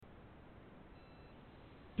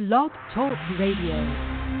Blog Talk Radio.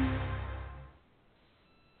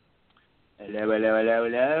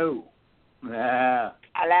 Hello.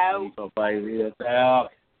 Hello. P4P Real Talk.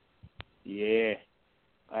 Yeah,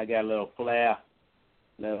 I got a little flair,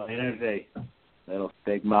 little energy, little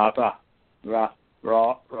stigmata. Raw.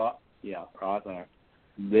 Yeah, right there.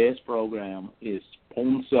 This program is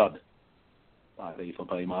sponsored by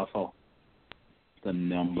P4P Muscle, the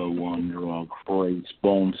number one drug-free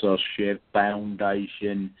sponsorship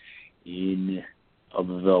foundation in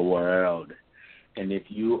the world. And if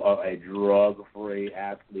you are a drug-free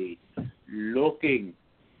athlete looking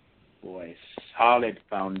for a solid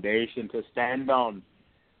foundation to stand on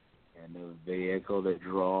and a vehicle to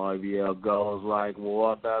drive your goals like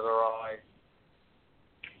what, Desiree?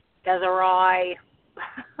 Desiree.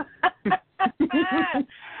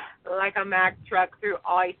 Like a Mack truck through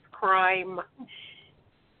ice cream.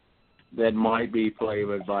 That might be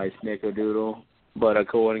flavored by Snickerdoodle, but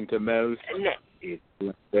according to most, it's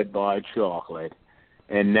flavored by chocolate.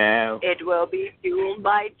 And now... it will be fueled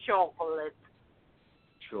by chocolate.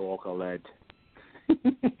 Chocolate.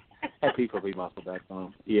 At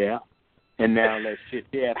P4PMuscle.com. Yeah. And now let's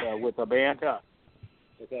chit-chat with the banter.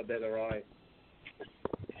 What's up, Desiree?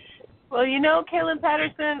 Well, you know, Kaylin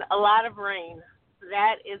Patterson, a lot of rain.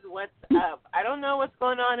 That is what's up. I don't know what's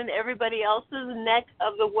going on in everybody else's neck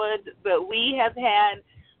of the woods, but we have had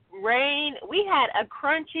rain. We had a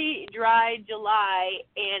crunchy, dry July,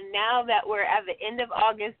 and now that we're at the end of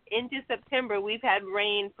August into September, we've had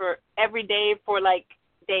rain for every day for like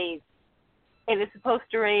days. And it's supposed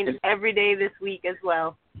to rain every day this week as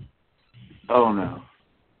well. Oh, no.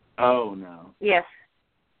 Yes.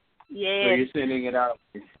 So you're sending it out,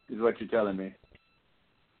 is what you're telling me.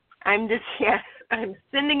 I'm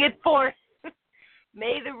sending it forth.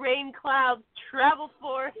 May the rain clouds travel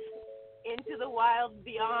forth into the wild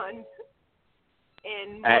beyond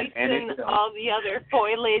and moisten all the other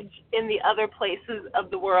foliage in the other places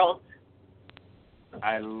of the world.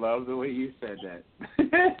 I love the way you said that.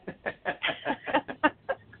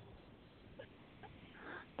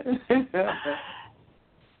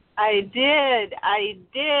 I did.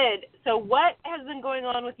 So what has been going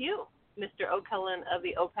on with you, Mr. O'Cullen of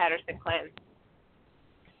the O. Patterson clan?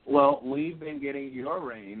 Well, we've been getting your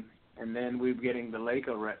rain, and then we're getting the lake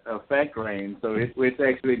effect rain, so it's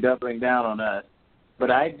actually doubling down on us. But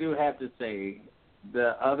I do have to say,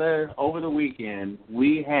 over the weekend,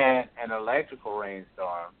 we had an electrical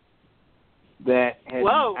rainstorm that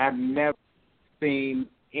I've never seen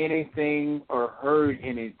anything or heard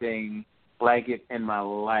anything like it in my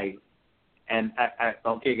life. And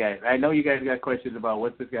okay, guys, I know you guys got questions about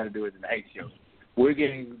what's this got to do with the night show. We're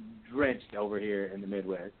getting drenched over here in the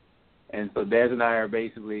Midwest, and so Des and I are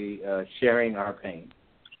basically sharing our pain.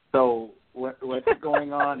 So what's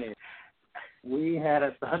going on is we had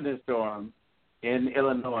a thunderstorm in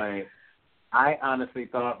Illinois. I honestly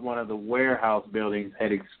thought one of the warehouse buildings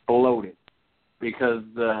had exploded because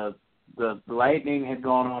the lightning had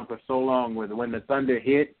gone on for so long. When the thunder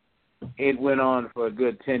hit, it went on for a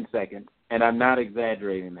good 10 seconds, and I'm not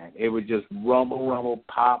exaggerating that. It would just rumble,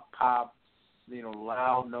 pop,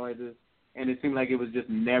 loud noises, and it seemed like it was just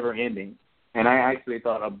never ending. And I actually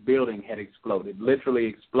thought a building had exploded, literally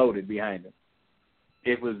exploded behind it.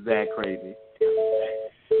 It was that crazy.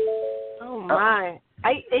 Oh, my.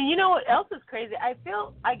 And you know what else is crazy? I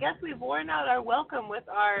guess we've worn out our welcome with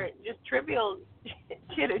our just trivial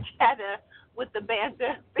chitter-chatter with the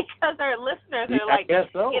banter because our listeners are like,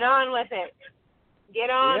 get on with it. Get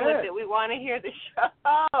on with it. We want to hear the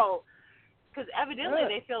show. Because evidently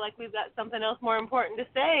they feel like we've got something else more important to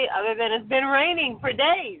say other than it's been raining for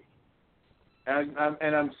days. And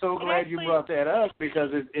I'm so glad you brought that up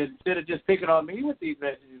because instead of just picking on me with these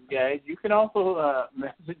messages, guys, you can also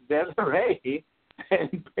message Desiree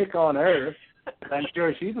and pick on her. I'm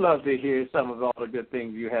sure she'd love to hear some of all the good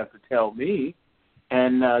things you have to tell me,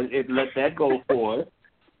 and let that go forth.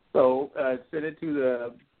 So send it to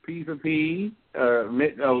the P4P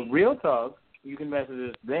Real Talk. You can message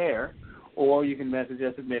us there, or you can message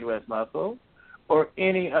us at Midwest Muscle, or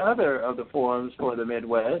any other of the forums for the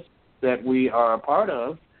Midwest that we are a part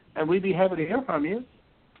of, and we'd be happy to hear from you,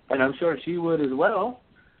 and I'm sure she would as well.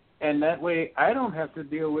 And that way I don't have to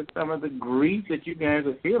deal with some of the grief that you guys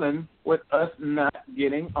are feeling with us not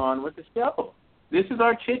getting on with the show. This is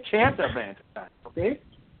our chit-chat event time, okay?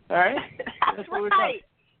 All right? That's right.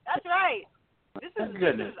 That's right. This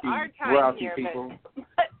is our time here. People.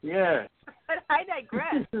 But I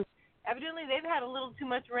digress. Evidently, they've had a little too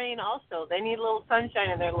much rain also. They need a little sunshine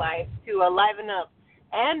in their life to liven up.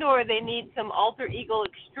 And or they need some alter ego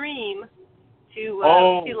extreme to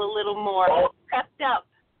feel a little more pepped up.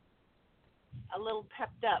 A little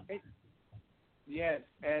pepped up. Yes,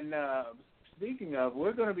 and speaking of,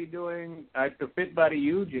 we're going to be doing at the Fit Body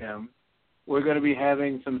U Gym. We're going to be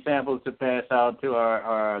having some samples to pass out to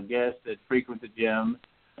our guests that frequent the gym,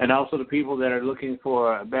 and also the people that are looking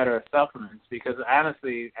for better supplements. Because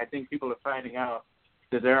honestly, I think people are finding out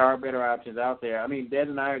that there are better options out there. I mean, Des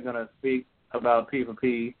and I are going to speak about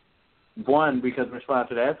P4P. One, because we're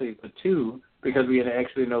sponsored athletes, but two, because we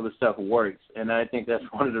actually know the stuff works. And I think that's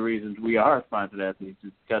one of the reasons we are sponsored athletes,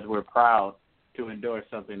 is because we're proud to endorse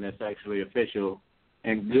something that's actually official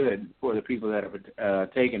and good for the people that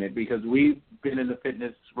have taken it. Because we've been in the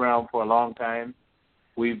fitness realm for a long time.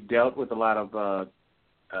 We've dealt with a lot of,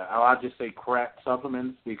 I'll just say crap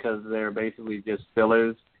supplements, because they're basically just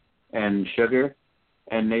fillers and sugar.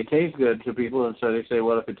 And they taste good to people, and so they say,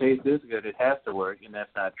 well, if it tastes this good, it has to work, and that's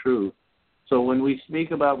not true. So when we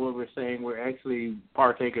speak about what we're saying, we're actually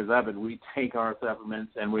partakers of it. We take our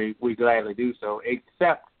supplements, and we gladly do so,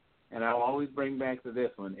 except, and I'll always bring back to this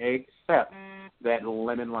one, except that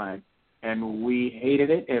lemon lime. And we hated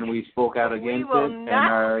it, and we spoke out against it. And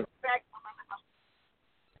our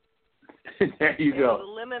there you go. The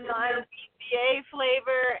lemon lime BCA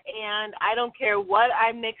flavor, and I don't care what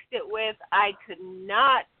I mixed it with, I could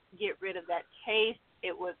not get rid of that taste.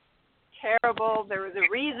 It was terrible. There was a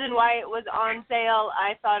reason why it was on sale.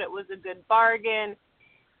 I thought it was a good bargain.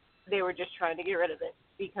 They were just trying to get rid of it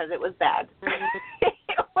because it was bad.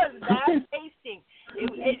 It was bad tasting.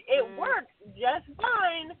 It worked just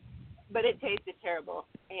fine, but it tasted terrible.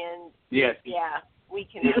 And yes, yeah, we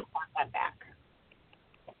cannot want that back.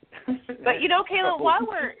 But Caleb, while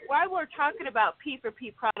we're talking about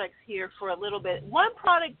P4P products here for a little bit, one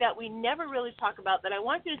product that we never really talk about that I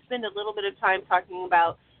want you to spend a little bit of time talking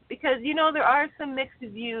about, because there are some mixed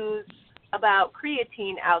views about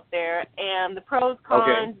creatine out there, and the pros,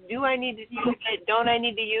 cons. Okay. Do I need to use it? Don't I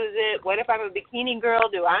need to use it? What if I'm a bikini girl?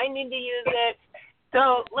 Do I need to use it?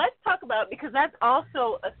 So let's talk about, because that's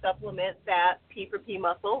also a supplement that P4P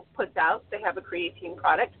Muscle puts out. They have a creatine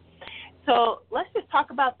product. So let's just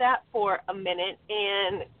talk about that for a minute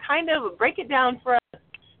and kind of break it down for us.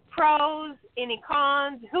 Pros, any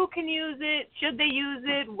cons, who can use it, should they use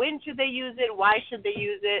it, when should they use it, why should they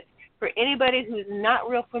use it, for anybody who's not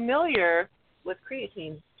real familiar with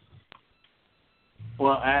creatine.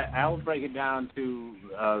 Well, I'll break it down to,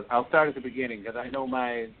 I'll start at the beginning, because I know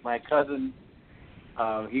my cousin,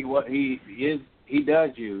 he does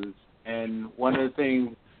use, and one of the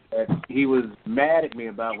things that he was mad at me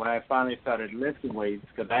about when I finally started lifting weights,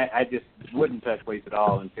 because I just wouldn't touch weights at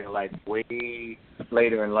all until like way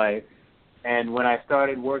later in life. And when I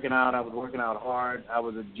started working out, I was working out hard. I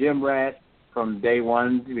was a gym rat from day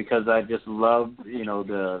one because I just loved,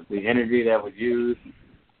 the energy that was used.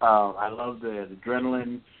 I loved the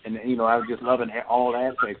adrenaline, and I was just loving all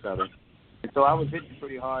aspects of it. And so I was hitting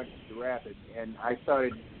pretty hard to rapid, and I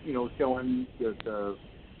started, showing the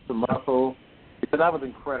muscle. Because I was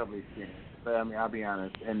incredibly skinny. I mean, I'll be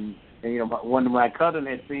honest. And one of my cousin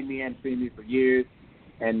had seen me for years,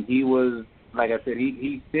 and he was, like I said,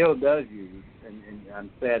 he still does use, and I'm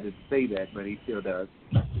sad to say that, but he still does.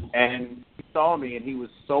 And he saw me, and he was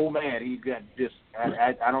so mad. He got just,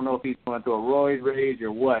 I don't know if he's going through a roid rage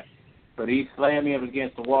or what, but he slammed me up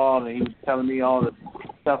against the wall, and he was telling me all the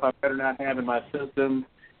stuff I better not have in my system.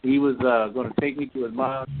 He was going to take me to his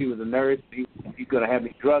mom. She was a nurse. He's going to have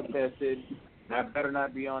me drug tested. I better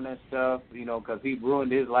not be on that stuff, because he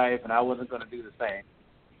ruined his life, and I wasn't going to do the same.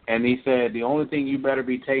 And he said, the only thing you better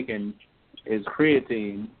be taking is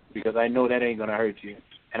creatine, because I know that ain't going to hurt you.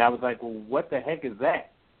 And I was like, well, what the heck is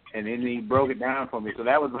that? And then he broke it down for me. So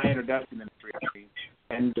that was my introduction to creatine.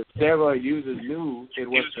 And the steroid users knew it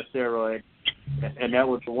was a steroid, and that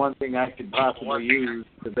was the one thing I could possibly use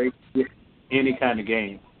to get any kind of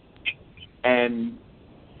gain. And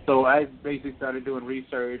so I basically started doing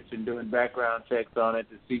research and doing background checks on it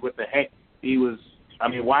to see what the heck he was. I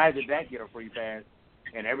mean, why did that get a free pass?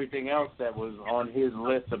 And everything else that was on his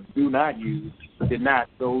list of do not use did not.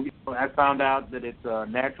 So I found out that it's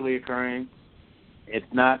naturally occurring.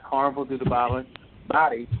 It's not harmful to the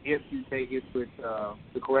body if you take it with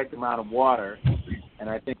the correct amount of water. And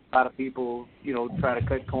I think a lot of people, try to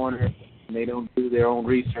cut corners, and they don't do their own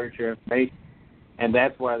research or information. And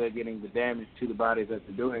that's why they're getting the damage to the bodies that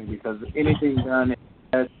they're doing, because anything done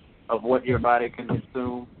of what your body can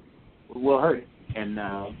consume will hurt it. And,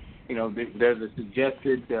 there's a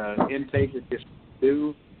suggested intake that you should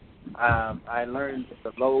do. I learned that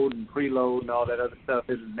the load and preload and all that other stuff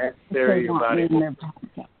isn't necessary. Your body will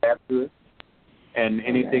adapt to it. And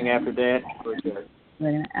anything after that, they're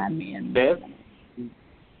going to add me in. Des?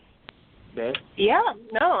 Yeah,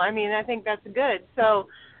 no, I mean, I think that's good. So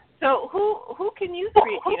So who can use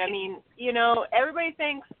creatine? I mean, everybody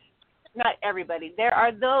thinks, not everybody, there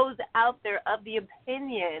are those out there of the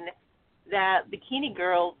opinion that bikini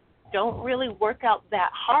girls don't really work out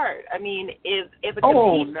that hard. I mean, if a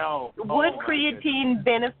would creatine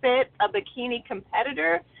benefit a bikini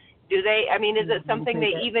competitor? Do they? I mean, is it something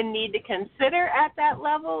they even need to consider at that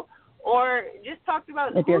level, or just talk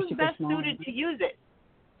about who's best suited to use it?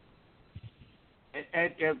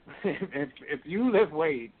 If you lift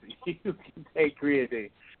weights, you can take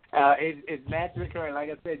creatine. It's naturally occurring. Like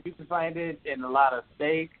I said, you can find it in a lot of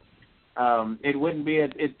steaks. It wouldn't be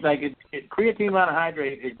creatine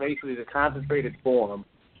monohydrate is basically the concentrated form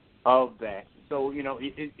of that. So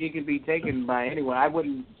it can be taken by anyone. I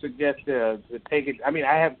wouldn't suggest to take it. I mean,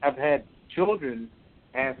 I've had children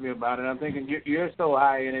ask me about it. I'm thinking you're so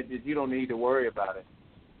high in it that you don't need to worry about it.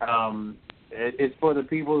 It's for the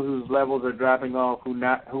people whose levels are dropping off,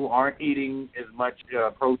 who aren't eating as much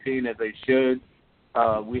protein as they should.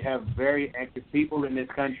 We have very active people in this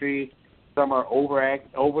country. Some are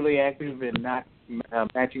overly active and not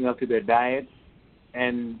matching up to their diet.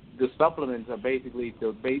 And the supplements are basically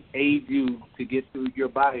to aid you to get through your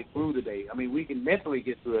body through the day. I mean, we can mentally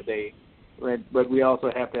get through a day, but we also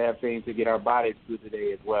have to have things to get our bodies through the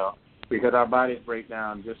day as well, because our bodies break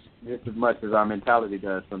down just as much as our mentality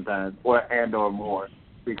does sometimes, or more,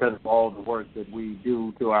 because of all the work that we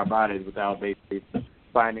do to our bodies without basically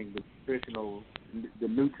finding the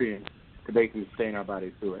nutrients to basically sustain our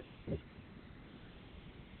bodies through it.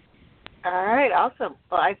 All right, awesome.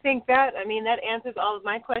 Well, I think that answers all of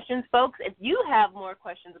my questions, folks. If you have more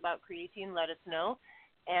questions about creatine, let us know,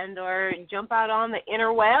 or jump out on the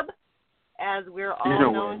interweb, as we're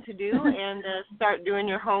all known to do, and start doing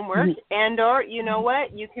your homework. Or, you know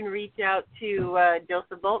what, you can reach out to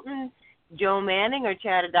Joseph Bolton, Joe Manning, or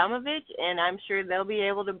Chad Adamovich, and I'm sure they'll be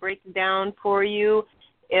able to break down for you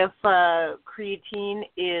if creatine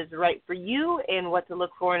is right for you and what to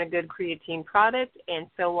look for in a good creatine product, and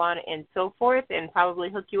so on and so forth, and probably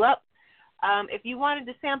hook you up if you wanted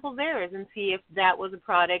to sample theirs and see if that was a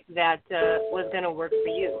product that was going to work for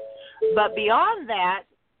you. But beyond that,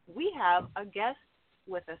 we have a guest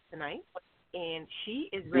with us tonight, and she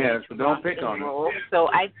is ready to rock and roll. So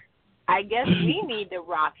I guess we need to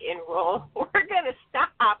rock and roll. We're going to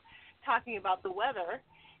stop talking about the weather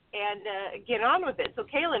and get on with it. So,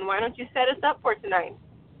 Kaylin, why don't you set us up for tonight?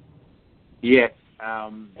 Yes.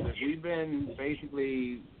 We've been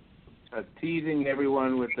basically teasing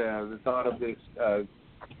everyone with the thought of this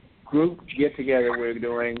group get-together we're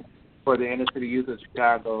doing for the inner-city youth of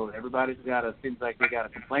Chicago. Everybody's seems like they got to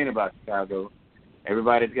complain about Chicago.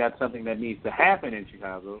 Everybody's got something that needs to happen in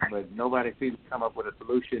Chicago, but nobody seems to come up with a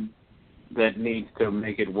solution that needs to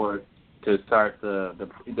make it work to start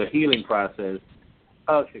the healing process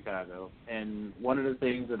of Chicago. And one of the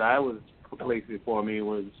things that I was placed before me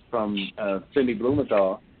was from Cindy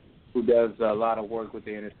Blumenthal, who does a lot of work with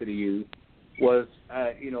the inner city youth, was,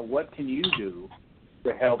 what can you do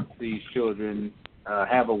to help these children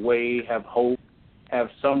have a way, have hope, have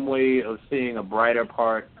some way of seeing a brighter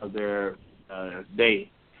part of their day.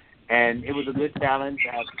 And it was a good challenge.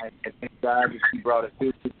 I thank God that she brought it to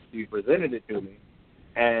me. She presented it to me.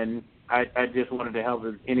 And I just wanted to help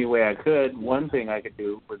in any way I could. One thing I could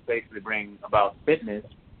do was basically bring about fitness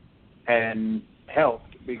and health,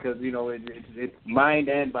 because, it's mind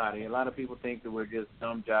and body. A lot of people think that we're just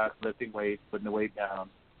dumb jocks lifting weights, putting the weight down,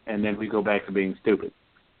 and then we go back to being stupid.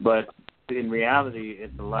 But in reality,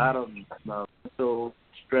 it's a lot of mental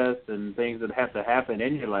stress and things that have to happen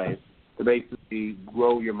in your life to basically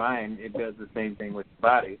grow your mind. It does the same thing with your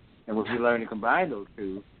body. And when you learn to combine those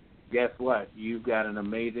two, guess what? You've got an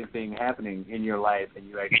amazing thing happening in your life, and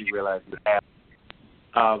you actually realize it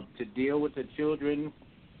happens. To deal with the children,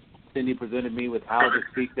 Cindy presented me with how to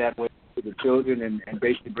speak that way to the children and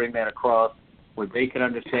basically bring that across where they can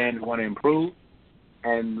understand and want to improve.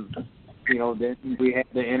 And, then we had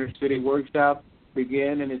the inner city workshop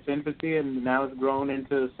begin in its infancy, and now it's grown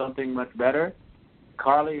into something much better.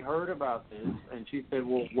 Carly heard about this, and she said,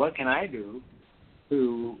 well, what can I do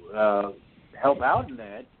to help out in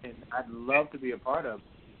that? And I'd love to be a part of,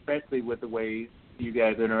 especially with the ways you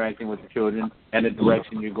guys are interacting with the children and the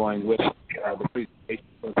direction you're going with the presentation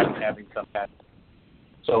and having some happen.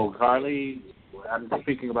 So Carly, I'm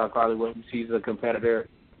speaking about Carly Williams. She's a competitor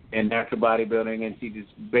in natural bodybuilding, and she just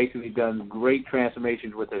basically done great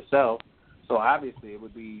transformations with herself. So obviously it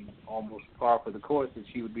would be almost par for the course that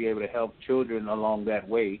she would be able to help children along that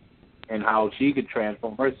way, and how she could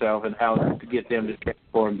transform herself and how to get them to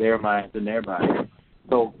transform their minds and their bodies.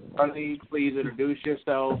 So, Carly, please introduce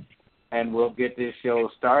yourself, and we'll get this show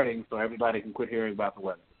starting so everybody can quit hearing about the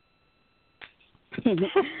weather.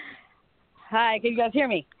 Hi, can you guys hear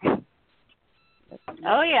me?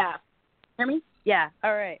 Oh, yeah. Hear me? Yeah,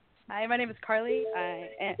 all right. Hi, my name is Carly. I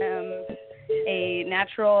am a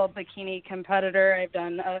natural bikini competitor. I've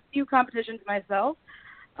done a few competitions myself.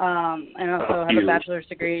 I also have a bachelor's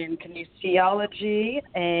degree in kinesiology,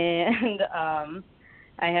 and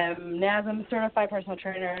I am NASM certified personal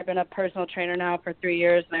trainer. I've been a personal trainer now for 3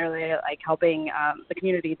 years, and I really like helping the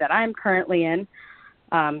community that I'm currently in,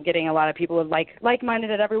 getting a lot of people like-minded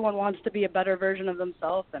that everyone wants to be a better version of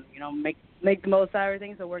themselves and, make the most out of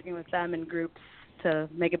everything. So working with them in groups to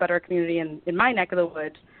make a better community in my neck of the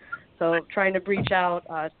woods. So trying to reach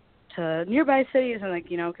out to nearby cities and,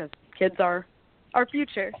 because kids are our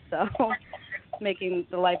future. So making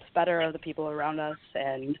the lives better of the people around us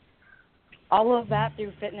and all of that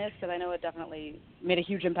through fitness, because I know it definitely made a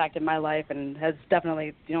huge impact in my life and has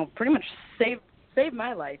definitely, pretty much saved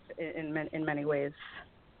my life in many ways.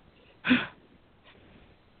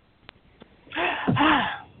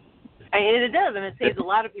 It does, and it saves a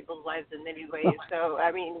lot of people's lives in many ways. So,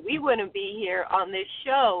 we wouldn't be here on this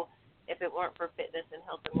show if it weren't for fitness and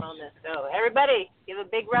health and wellness. So, everybody, give a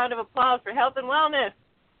big round of applause for health and wellness.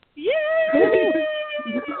 Yay!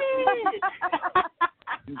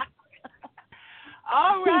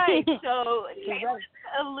 All right, so Kayla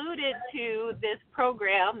alluded to this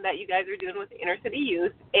program that you guys are doing with the inner city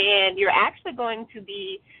youth, and you're actually going to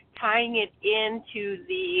be tying it into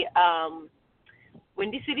the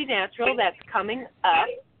Windy City Natural that's coming up,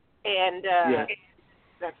 and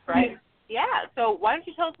that's right. Yeah, so why don't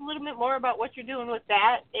you tell us a little bit more about what you're doing with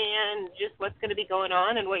that and just what's going to be going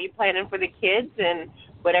on and what you're planning for the kids and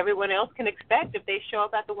what everyone else can expect if they show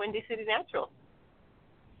up at the Windy City Natural.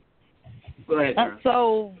 Go ahead,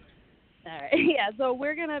 so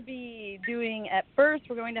we're going to be doing, at first,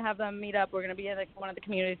 we're going to have them meet up. We're going to be at one of the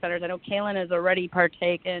community centers. I know Kaylin has already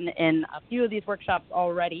partaken in a few of these workshops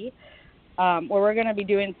already, where we're going to be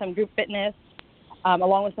doing some group fitness,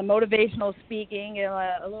 along with some motivational speaking,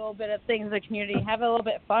 a little bit of things in the community, have a little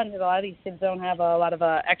bit of fun, because a lot of these kids don't have a lot of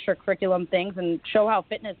extra curriculum things, and show how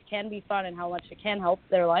fitness can be fun and how much it can help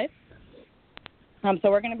their life.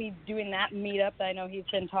 So we're going to be doing that meetup that I know he's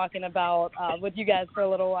been talking about with you guys for a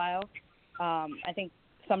little while. I think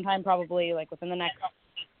sometime probably within the next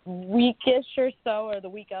weekish or so, or the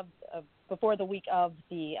week of before the week of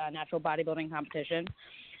the natural bodybuilding competition.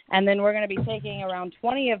 And then we're going to be taking around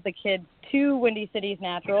 20 of the kids to Windy City's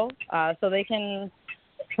Natural, so they can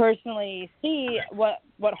personally see what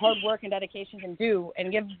hard work and dedication can do,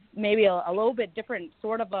 and give maybe a little bit different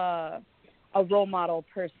sort of a role model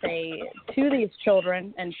per se to these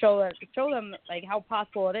children, and show them how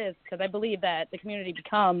possible it is, because I believe that the community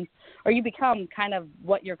you become kind of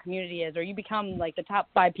what your community is, or you become the top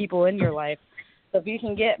 5 people in your life. So if you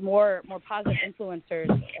can get more positive influencers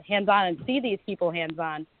hands-on and see these people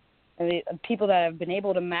hands-on, and the people that have been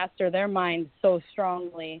able to master their minds so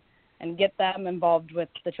strongly and get them involved with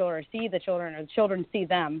the children, or see the children, or the children see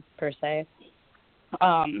them per se.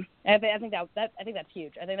 I think that's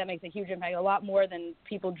huge. I think that makes a huge impact, a lot more than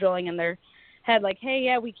people drilling in their head hey,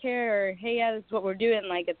 yeah, we care, or hey, yeah, this is what we're doing.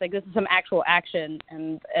 It's this is some actual action,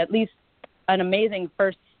 and at least an amazing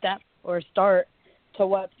first step or start to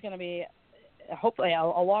what's going to be hopefully a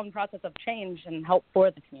long process of change and help for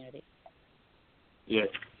the community. Yes.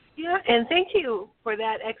 Yeah, and thank you for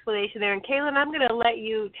that explanation there. And Kaylin, I'm going to let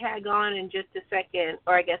you tag on in just a second,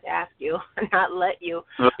 or I guess ask you, not let you.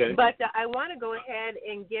 Okay. But I want to go ahead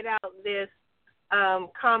and get out this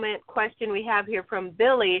comment question we have here from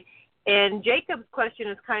Billy. And Jacob's question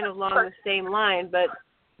is kind of along the same line, but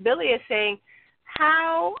Billy is saying,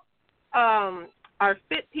 how are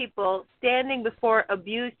fit people standing before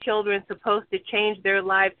abused children supposed to change their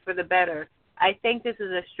lives for the better? I think this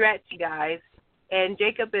is a stretch, guys. And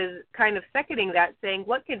Jacob is kind of seconding that, saying,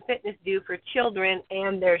 what can fitness do for children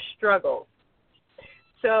and their struggles?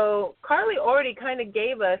 So Carly already kind of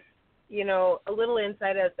gave us, a little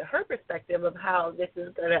insight as to her perspective of how this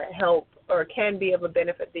is going to help or can be of a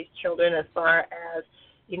benefit to these children, as far as,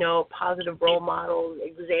 positive role models,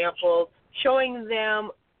 examples, showing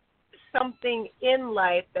them something in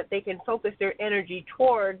life that they can focus their energy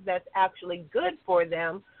towards that's actually good for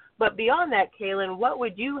them. But beyond that, Kaylin, what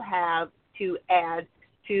would you have to add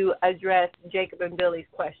to address Jacob and Billy's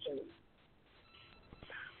questions?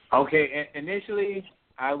 Okay, initially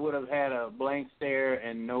I would have had a blank stare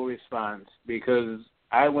and no response, because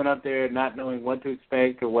I went up there not knowing what to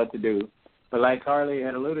expect or what to do. But like Carly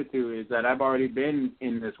had alluded to, is that I've already been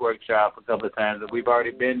in this workshop a couple of times, and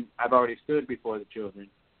I've already stood before the children.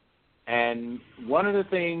 And one of the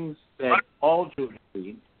things that all children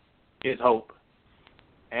need is hope.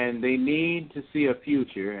 and they need to see a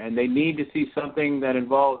future, and they need to see something that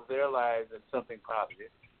involves their lives and something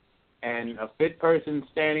positive. And a fit person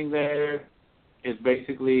standing there is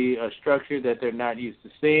basically a structure that they're not used to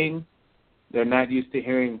seeing. They're not used to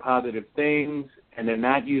hearing positive things, and they're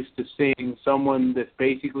not used to seeing someone that's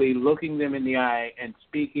basically looking them in the eye and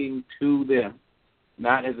speaking to them,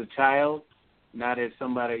 not as a child, not as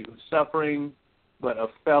somebody who's suffering, but a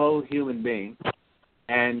fellow human being.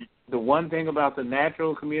 And the one thing about the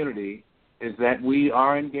natural community is that we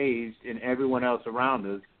are engaged in everyone else around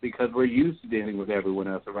us because we're used to dealing with everyone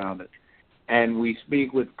else around us. And we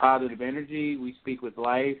speak with positive energy, we speak with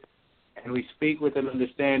life, and we speak with an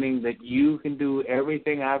understanding that you can do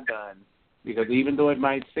everything I've done, because even though it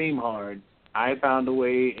might seem hard, I found a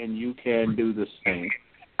way and you can do the same.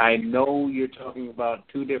 I know you're talking about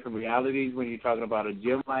two different realities when you're talking about a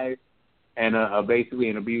gym life and basically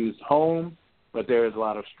an abused home, but there is a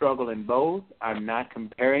lot of struggle in both. I'm not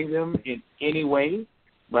comparing them in any way,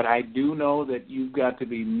 but I do know that you've got to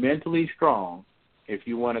be mentally strong if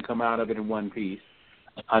you want to come out of it in one piece.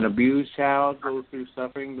 An abused child goes through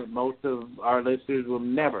suffering that most of our listeners will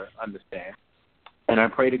never understand. And I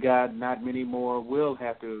pray to God not many more will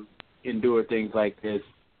have to endure things like this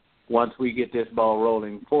once we get this ball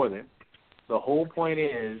rolling for them. The whole point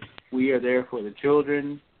is we are there for the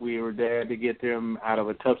children. We are there to get them out of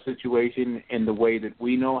a tough situation in the way that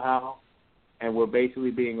we know how. And we're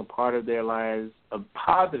basically being a part of their lives, a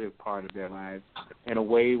positive part of their lives, in a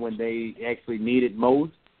way when they actually need it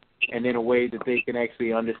most, and in a way that they can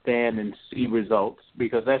actually understand and see results.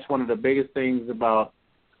 Because that's one of the biggest things about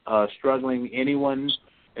struggling anyone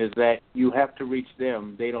is that you have to reach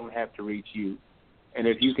them. They don't have to reach you. And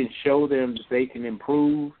if you can show them that they can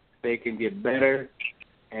improve, they can get better,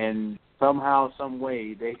 and somehow, some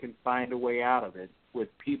way, they can find a way out of it with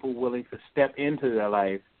people willing to step into their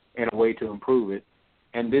life in a way to improve it.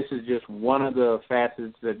 And this is just one of the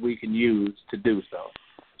facets that we can use to do so.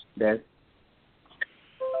 That.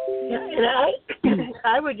 Yeah, and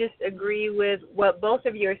I would just agree with what both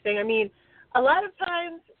of you are saying. I mean, a lot of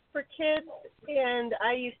times for kids, and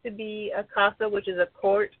I used to be a CASA, which is a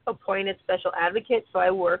court-appointed special advocate, so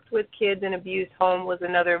I worked with kids in abused homes,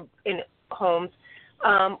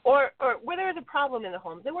 or where there was a problem in the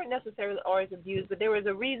homes. They weren't necessarily always abused, but there was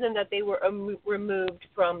a reason that they were removed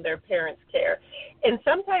from their parents' care. And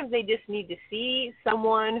sometimes they just need to see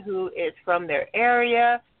someone who is from their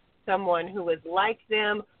area, someone who is like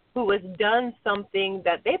them, who has done something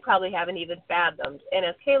that they probably haven't even fathomed. And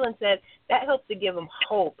as Kaylin said, that helps to give them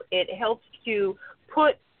hope. It helps to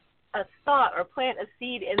put a thought or plant a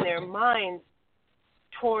seed in their minds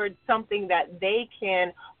towards something that they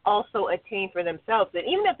can also attain for themselves. And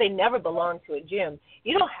even if they never belong to a gym,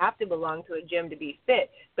 you don't have to belong to a gym to be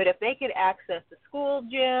fit. But if they could access the school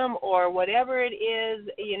gym or whatever it is,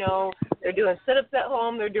 you know, they're doing sit-ups at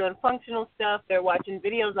home, they're doing functional stuff, they're watching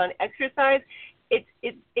videos on exercise,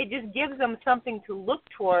 it just gives them something to look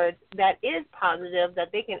towards that is positive, that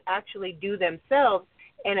they can actually do themselves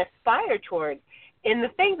and aspire towards. And the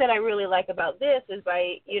thing that I really like about this is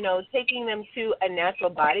by, you know, taking them to a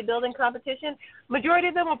natural bodybuilding competition, majority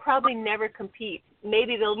of them will probably never compete.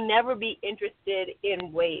 Maybe they'll never be interested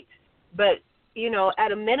in weight. But, you know,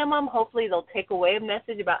 at a minimum, hopefully they'll take away a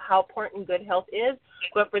message about how important good health is.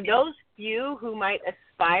 But for those few who might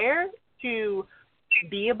aspire to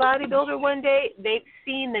be a bodybuilder one day, they've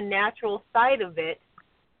seen the natural side of it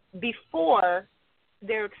before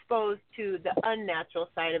they're exposed to the unnatural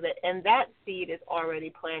side of it, and that seed is already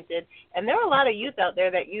planted. And there are a lot of youth out there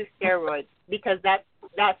that use steroids because that's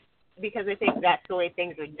because they think that's the way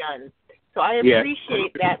things are done. So I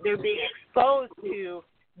appreciate that they're being exposed to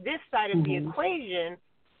this side of the equation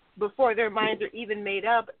before their minds are even made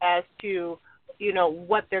up as to, you know,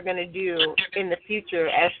 what they're going to do in the future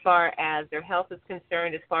as far as their health is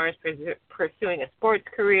concerned, as far as pursuing a sports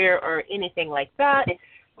career or anything like that.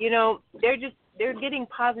 You know, they're getting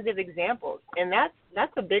positive examples, and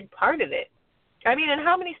that's a big part of it. I mean, and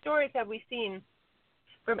how many stories have we seen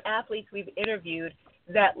from athletes we've interviewed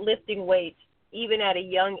that lifting weights, even at a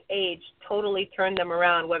young age, totally turned them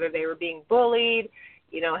around, whether they were being bullied,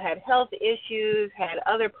 you know, had health issues, had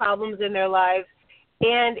other problems in their lives.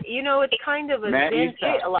 And, you know, it's kind of a zen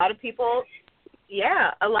state. A lot of people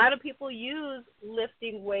use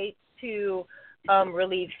lifting weights to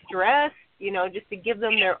relieve stress, you know, just to give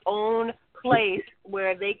them their own place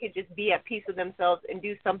where they could just be at peace with themselves and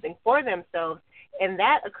do something for themselves. And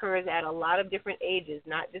that occurs at a lot of different ages,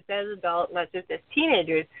 not just as adults, not just as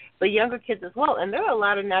teenagers, but younger kids as well. And there are a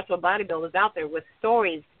lot of natural bodybuilders out there with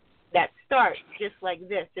stories that start just like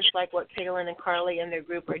this, just like what Kaylin and Carly and their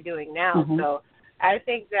group are doing now. So I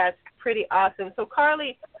think that's pretty awesome. So,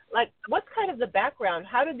 Carly, like, what's kind of the background?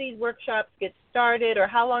 How did these workshops get started, or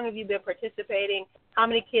how long have you been participating? How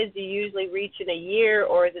many kids do you usually reach in a year,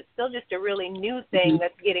 or is it still just a really new thing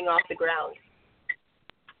that's getting off the ground?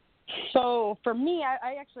 So for me,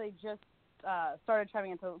 I actually just started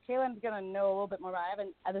chiming in. So Kaylin's going to know a little bit more about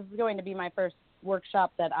it. This is going to be my first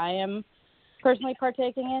workshop that I am personally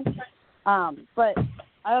partaking in. But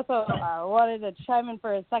I also wanted to chime in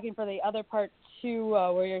for a second for the other part too,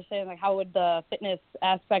 where you're saying, like, how would the fitness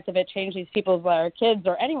aspect of it change these people's kids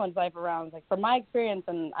or anyone's life around? Like, from my experience,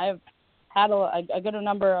 and I've had a good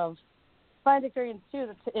number of client experience too,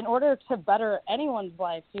 that in order to better anyone's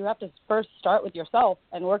life, you have to first start with yourself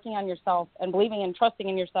and working on yourself and believing and trusting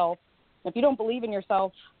in yourself. If you don't believe in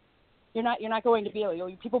yourself, you're not going to be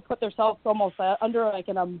able. People put themselves almost under like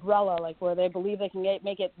an umbrella, like where they believe they can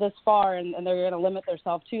make it this far, and they're going to limit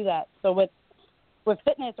themselves to that. So with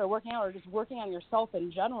fitness or working out or just working on yourself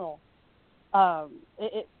in general,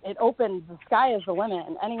 it opens, the sky is the limit,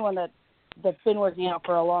 and anyone that's been working out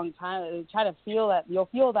for a long time, try to feel that, you'll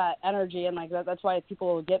feel that energy, and like that's why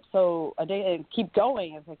people get so addicted and keep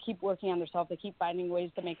going. Is they keep working on themselves, they keep finding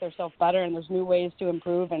ways to make themselves better, and there's new ways to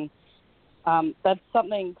improve, and that's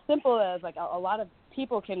something simple as like a lot of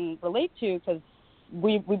people can relate to, because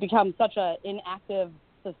we become such an inactive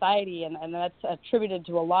society, and that's attributed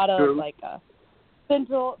to a lot of like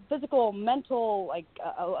physical, mental, like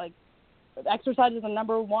exercise is the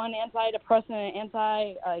number one antidepressant,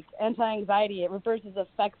 anti-anxiety. It reverses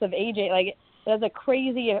effects of aging. Like, it has a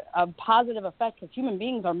crazy positive effect, because human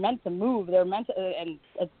beings are meant to move. They're meant to, and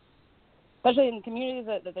it's, especially in communities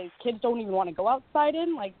that these kids don't even want to go outside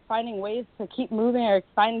in, like finding ways to keep moving or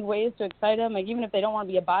find ways to excite them. Like, even if they don't want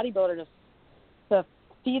to be a bodybuilder, just to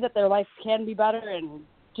see that their life can be better, and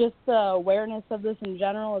just the awareness of this in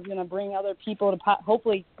general is going to bring other people to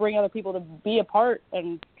hopefully bring other people to be a part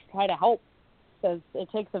and try to help, because it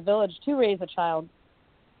takes a village to raise a child.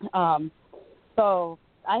 So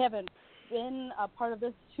I haven't been a part of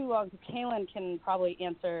this too long, so Kaylin can probably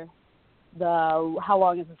answer how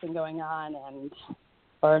long has this been going on,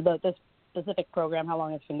 or this specific program, how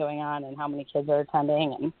long it's been going on, and how many kids are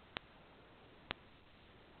attending. And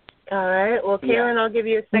all right. Well, Kaylin, I'll give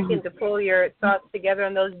you a second to pull your thoughts together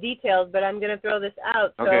on those details, but I'm going to throw this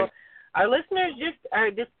out. Okay. So our listeners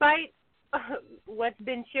despite what's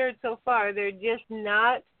been shared so far, they're just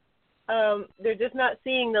not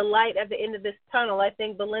seeing the light at the end of this tunnel. I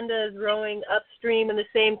think Belinda is rowing upstream in the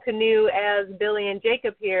same canoe as Billy and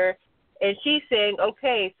Jacob here, and she's saying,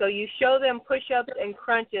 okay, so you show them push-ups and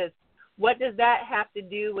crunches. What does that have to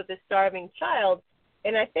do with a starving child?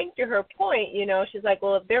 And I think to her point, she's like,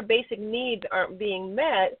 well, if their basic needs aren't being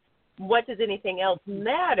met, what does anything else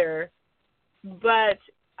matter? But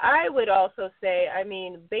I would also say,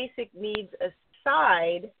 basic needs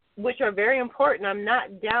aside, which are very important, I'm not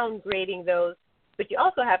downgrading those, but you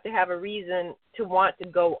also have to have a reason to want to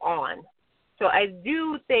go on. So I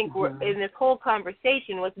do think we're in this whole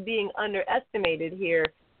conversation, what's being underestimated here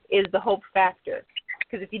is the hope factor.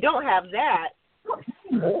 Because if you don't have that,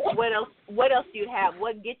 what else do you have?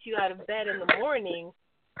 What gets you out of bed in the morning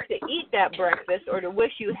to eat that breakfast, or to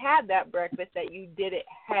wish you had that breakfast that you didn't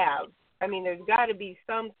have? There's got to be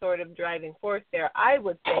some sort of driving force there, I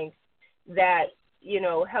would think, that,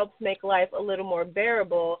 helps make life a little more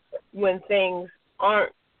bearable when things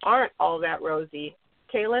aren't all that rosy.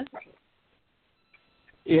 Kaylin?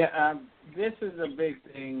 Yeah, this is a big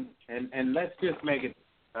thing, and let's just make it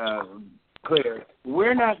clear.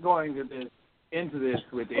 We're not going into this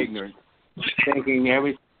with ignorance, thinking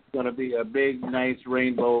everything's going to be a big, nice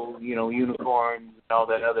rainbow, unicorns and all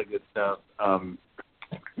that other good stuff.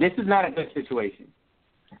 This is not a good situation.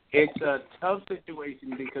 It's a tough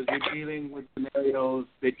situation because you're dealing with scenarios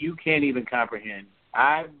that you can't even comprehend.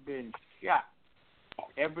 I've been shocked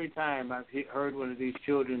every time I've heard one of these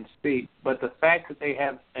children speak, but the fact that they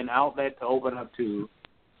have an outlet to open up to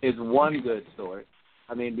is one good source.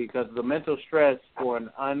 Because the mental stress for an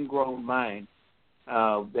ungrown mind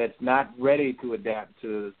that's not ready to adapt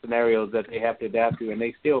to scenarios that they have to adapt to, and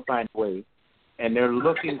they still find ways, and they're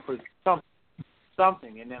looking for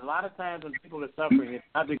something. And a lot of times when people are suffering, it's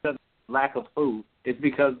not because of lack of food, it's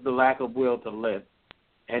because of the lack of will to live.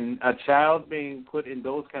 And a child being put in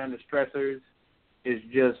those kind of stressors is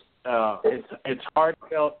just it's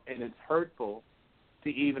heartfelt and it's hurtful to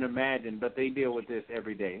even imagine, but they deal with this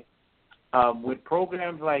every day. With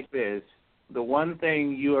programs like this, the one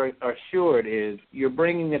thing you are assured is you're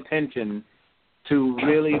bringing attention to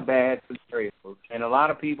really bad scenarios. And a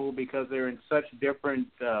lot of people, because they're in such different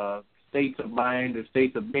states of mind or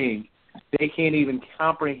states of being, they can't even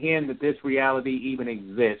comprehend that this reality even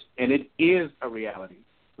exists, and it is a reality.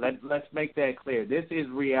 Let's make that clear. This is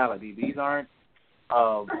reality. These aren't,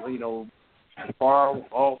 far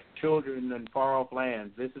off children in far off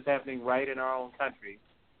lands. This is happening right in our own country,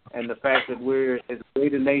 and the fact that we're as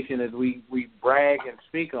great a nation as we brag and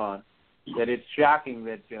speak on, that it's shocking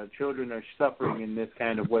that children are suffering in this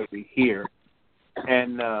kind of way we hear,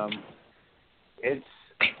 and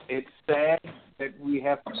it's sad that we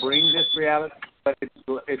have to bring this reality, but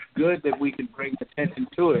it's good that we can bring attention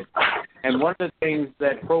to it. And one of the things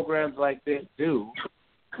that programs like this do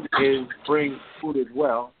is bring food as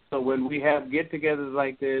well. So when we have get-togethers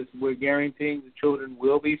like this, we're guaranteeing the children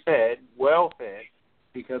will be fed, well fed,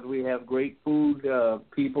 because we have great food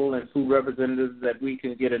people and food representatives that we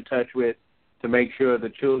can get in touch with to make sure the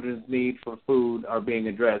children's needs for food are being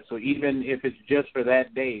addressed. So even if it's just for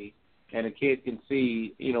that day and a kid can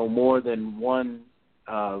see, more than one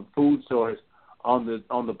food source on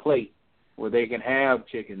the plate where they can have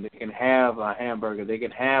chicken, they can have a hamburger, they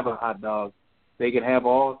can have a hot dog, they can have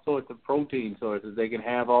all sorts of protein sources, they can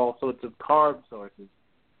have all sorts of carb sources.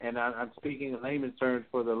 And I'm speaking in layman's terms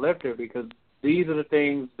for the lifter, because these are the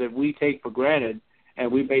things that we take for granted,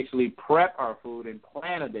 and we basically prep our food and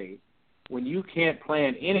plan a day. When you can't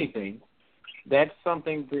plan anything, that's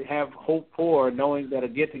something to have hope for, knowing that a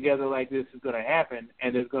get-together like this is going to happen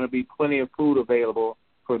and there's going to be plenty of food available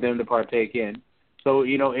for them to partake in. So,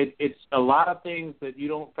 it's a lot of things that you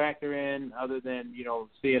don't factor in other than,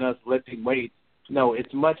 seeing us lifting weights. No,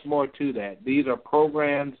 it's much more to that. These are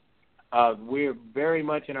programs. We're very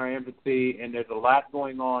much in our infancy, and there's a lot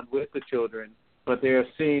going on with the children, but they're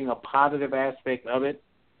seeing a positive aspect of it,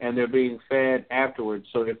 and they're being fed afterwards.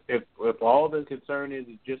 So if all the concern is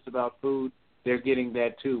just about food, they're getting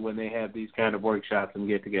that too when they have these kind of workshops and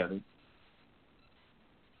get-togethers.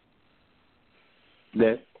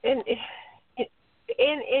 And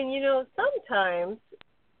sometimes,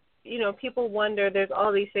 people wonder, there's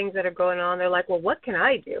all these things that are going on. They're like, well, what can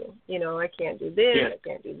I do? I can't do this, Yeah. I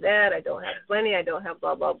can't do that, I don't have plenty, I don't have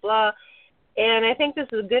blah, blah, blah. And I think this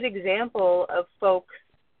is a good example of folks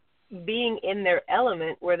being in their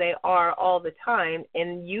element where they are all the time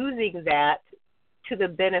and using that to the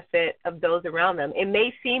benefit of those around them. It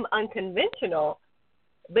may seem unconventional,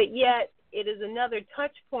 but yet it is another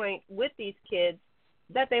touch point with these kids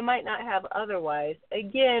that they might not have otherwise,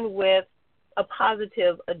 again, with a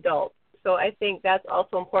positive adult. So I think that's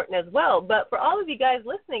also important as well. But for all of you guys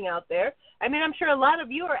listening out there, I'm sure a lot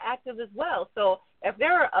of you are active as well. So if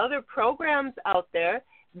there are other programs out there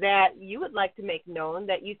that you would like to make known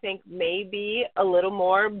that you think may be a little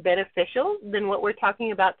more beneficial than what we're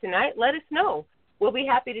talking about tonight, let us know. We'll be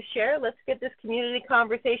happy to share. Let's get this community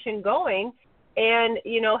conversation going and,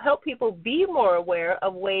 help people be more aware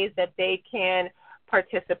of ways that they can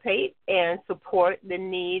participate and support the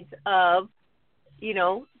needs of,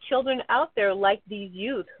 children out there like these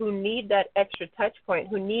youth who need that extra touch point,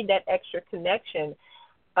 who need that extra connection,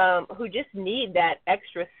 who just need that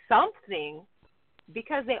extra something,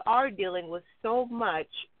 because they are dealing with so much,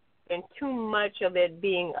 and too much of it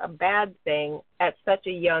being a bad thing at such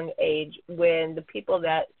a young age, when the people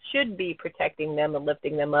that should be protecting them and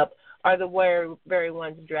lifting them up are the very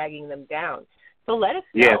ones dragging them down. So let us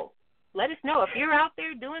know. Yeah. Let us know if you're out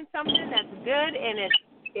there doing something that's good and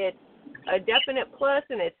it's a definite plus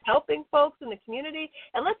and it's helping folks in the community.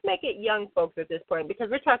 And let's make it young folks at this point, because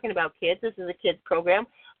we're talking about kids. This is a kids program.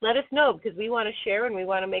 Let us know, because we want to share and we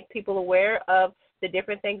want to make people aware of the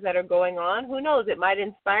different things that are going on. Who knows, it might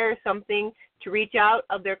inspire something to reach out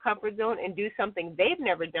of their comfort zone and do something they've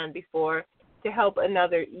never done before to help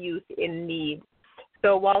another youth in need.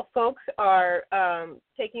 So while folks are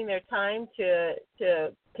taking their time to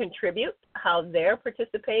contribute how they're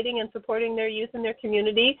participating and supporting their youth in their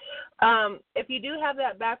community, if you do have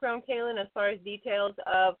that background, Kaylin, as far as details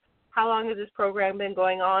of how long has this program been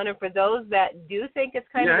going on, and for those that do think it's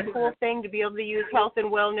kind of a cool thing to be able to use health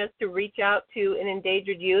and wellness to reach out to an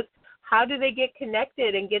endangered youth, how do they get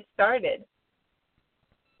connected and get started?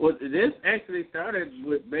 Well, this actually started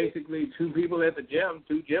with basically two people at the gym,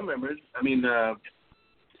 two gym members.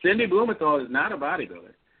 Cindy Blumenthal is not a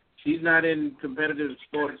bodybuilder. She's not in competitive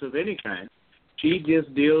sports of any kind. She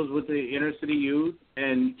just deals with the inner city youth,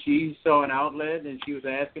 and she saw an outlet, and she was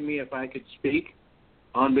asking me if I could speak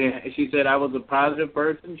on behalf. She said I was a positive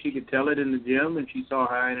person. She could tell it in the gym, and she saw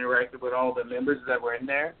how I interacted with all the members that were in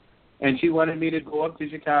there. And she wanted me to go up to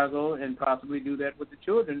Chicago and possibly do that with the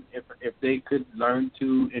children if they could learn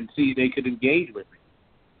to and see they could engage with me.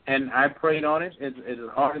 And I prayed on it as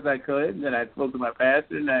hard as I could. And I spoke to my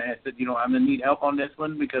pastor, and I said, I'm going to need help on this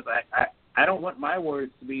one, because I don't want my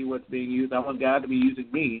words to be what's being used. I want God to be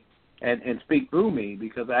using me and speak through me,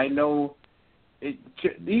 because I know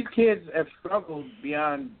these kids have struggled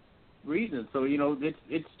beyond reason. So,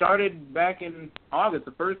 it started back in August.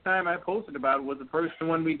 The first time I posted about it was the first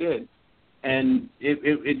one we did. And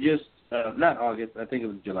it just, not August, I think it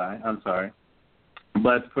was July, I'm sorry.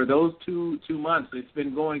 But for those two months, it's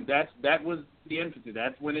been going, that was the infancy.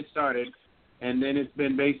 That's when it started. And then it's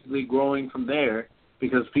been basically growing from there,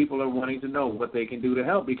 because people are wanting to know what they can do to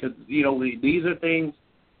help. Because, these are things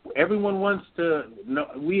everyone wants to know.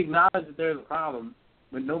 We acknowledge that there's a problem,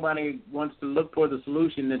 but nobody wants to look for the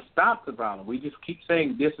solution that stops the problem. We just keep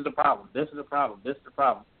saying, this is a problem, this is a problem, this is a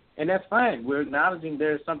problem. And that's fine. We're acknowledging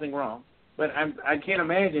there's something wrong. But I can't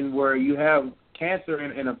imagine where you have cancer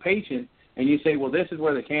in a patient and you say, well, this is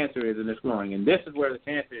where the cancer is and it's growing, and this is where the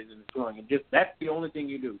cancer is and it's growing, and just that's the only thing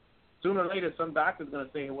you do. Sooner or later, some doctor's going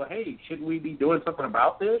to say, well, hey, shouldn't we be doing something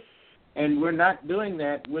about this? And we're not doing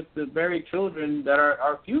that with the very children that are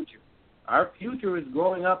our future. Our future is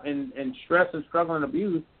growing up in stress and struggle and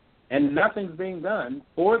abuse, and nothing's being done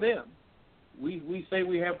for them. We say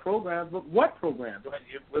we have programs, but what programs?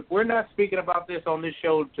 If we're not speaking about this on this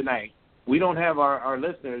show tonight, we don't have our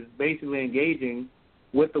listeners basically engaging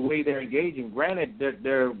with the way they're engaging. Granted,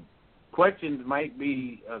 their questions might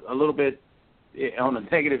be a little bit on the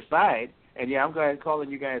negative side, and I'm glad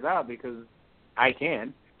calling you guys out because I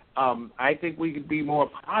can. I think we could be more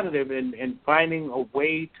positive in finding a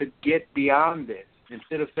way to get beyond this.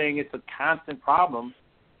 Instead of saying it's a constant problem,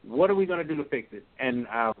 what are we going to do to fix it? And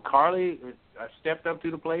Carly stepped up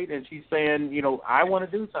to the plate, and she's saying, I want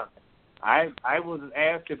to do something. I was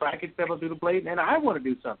asked if I could step up to the plate, and I want to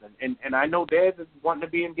do something. And I know Dad is wanting to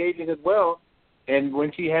be engaging as well. And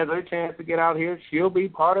when she has her chance to get out here, she'll be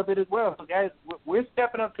part of it as well. So, guys, we're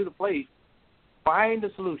stepping up to the plate. Find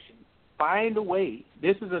a solution. Find a way.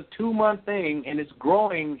 This is a 2-month thing, and it's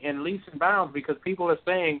growing in leaps and bounds because people are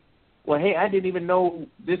saying, well, hey, I didn't even know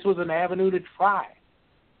this was an avenue to try.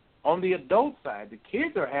 On the adult side, the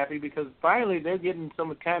kids are happy because finally they're getting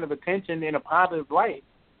some kind of attention in a positive light,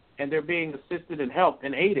 and they're being assisted and helped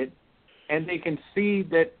and aided, and they can see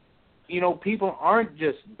that, people aren't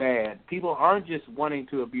just bad. People aren't just wanting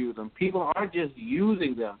to abuse them. People aren't just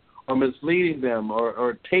using them or misleading them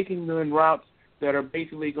or taking them in routes that are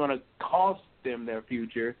basically going to cost them their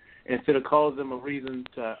future instead of cause them a reason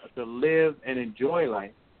to live and enjoy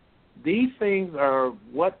life. These things are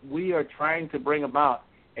what we are trying to bring about,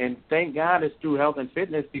 and thank God it's through health and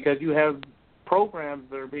fitness, because you have programs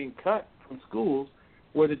that are being cut from schools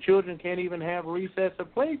where the children can't even have recess or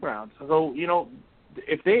playgrounds. So,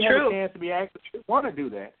 if they have a chance to be active, they want to do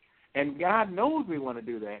that. And God knows we want to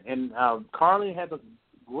do that. And Carly has a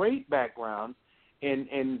great background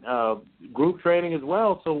in group training as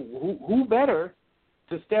well. So who better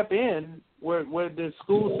to step in where the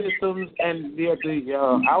school systems and the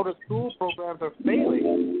out of school programs are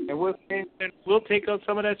failing, and we'll take up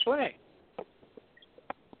some of that slack.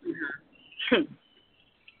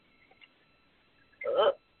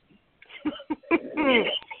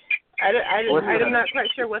 I'm not quite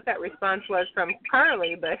sure what that response was from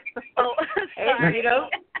Carly, but hey,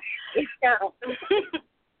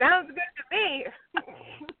 sounds good to me.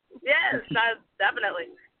 Yes, definitely.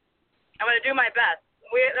 I'm going to do my best.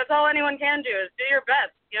 That's all anyone can do is do your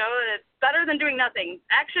best. It's better than doing nothing.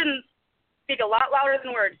 Actions speak a lot louder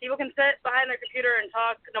than words. People can sit behind their computer and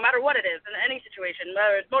talk no matter what it is in any situation,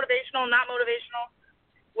 whether it's motivational, not motivational,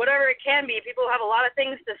 whatever it can be. People have a lot of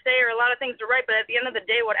things to say or a lot of things to write, but at the end of the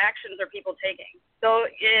day, what actions are people taking? So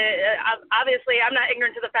obviously, I'm not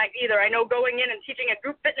ignorant to the fact either. I know going in and teaching a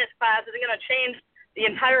group fitness class isn't going to change the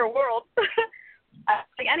entire world. I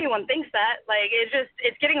think anyone thinks that. Like,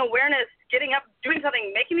 it's getting awareness, getting up, doing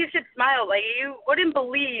something, making these kids smile. Like, you wouldn't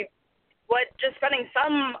believe what just spending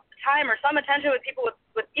some time or some attention with people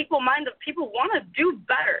with equal minds of people want to do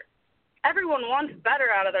better. Everyone wants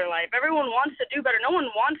better out of their life. Everyone wants to do better. No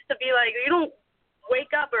one wants to be like, you don't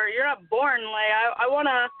wake up or you're not born like, I want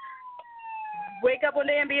to wake up one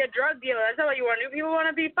day and be a drug dealer. That's not what you want to do. People want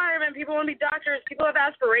to be firemen. People want to be doctors. People have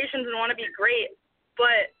aspirations and want to be great.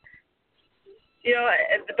 But,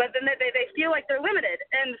 but then they feel like they're limited.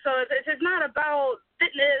 And so it's just not about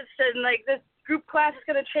fitness and like this group class is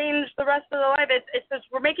going to change the rest of their life. It's just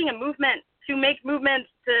we're making a movement to make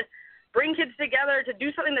movements to bring kids together to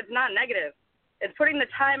do something that's not negative. It's putting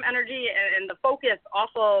the time, energy, and the focus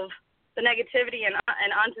off of the negativity and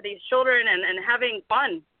onto these children and having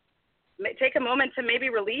fun. Take a moment to maybe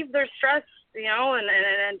relieve their stress,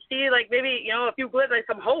 and see like maybe, a few glimpses, like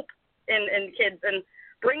some hope in kids and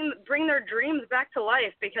bring their dreams back to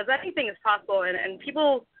life, because anything is possible and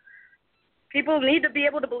people need to be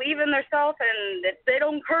able to believe in themselves, and if they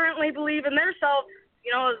don't currently believe in themselves,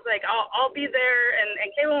 You know, it's like I'll be there, and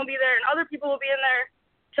Kayla will be there, and other people will be in there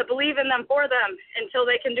to believe in them for them until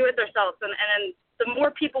they can do it themselves. And the more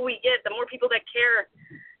people we get, the more people that care,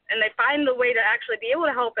 and they find the way to actually be able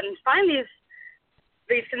to help and find these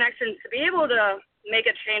connections to be able to make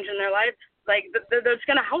a change in their life. Like, that's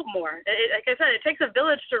going to help more. Like I said, it takes a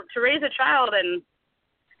village to raise a child, and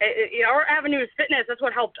our avenue is fitness. That's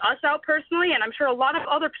what helped us out personally, and I'm sure a lot of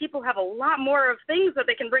other people have a lot more of things that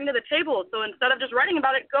they can bring to the table. So instead of just writing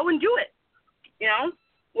about it, go and do it, you know?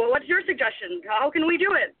 Well, what's your suggestion? How can we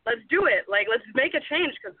do it? Let's do it. Like, let's make a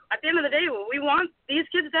change, because at the end of the day, we want these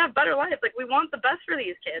kids to have better lives. Like, we want the best for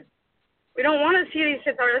these kids. We don't want to see these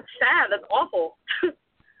kids, that's sad, that's awful.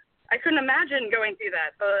 I couldn't imagine going through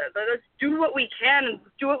that. So let's do what we can and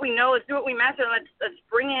do what we know. Let's do what we master. And let's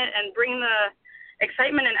bring it and bring the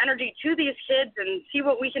excitement and energy to these kids and see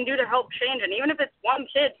what we can do to help change. And even if it's one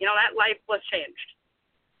kid, you know, that life was changed.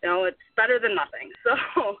 You know, it's better than nothing.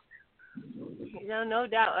 So. No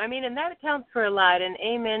doubt. I mean, and that accounts for a lot. And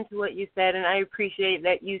amen to what you said. And I appreciate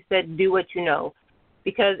that you said do what you know.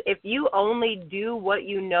 Because if you only do what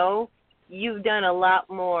you know, you've done a lot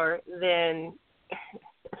more than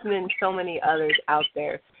so many others out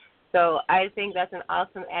there. So I think that's an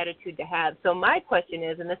awesome attitude to have. So my question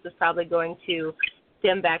is, and this is probably going to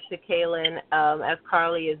stem back to Kaylin, as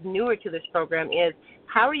Carly is newer to this program, is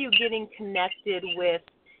how are you getting connected with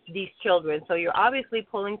these children? So you're obviously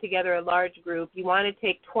pulling together a large group. You want to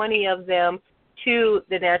take 20 of them to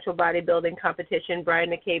the natural bodybuilding competition, Brian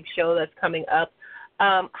McCabe's show that's coming up.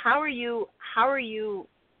 How are you,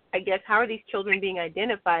 I guess, how are these children being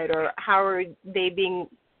identified, or how are they being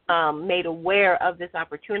made aware of this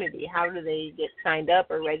opportunity? How do they get signed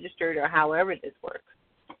up or registered, or however this works?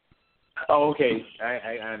 Oh, okay.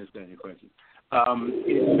 I understand your question.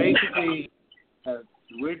 It's basically,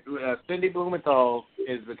 Cindy Blumenthal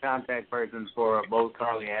is the contact person for both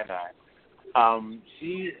Carly and I.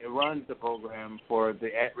 She runs the program for the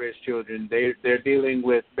at-risk children. They're dealing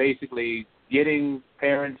with basically getting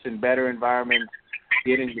parents in better environments,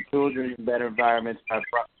 getting the children in better environments by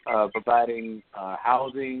providing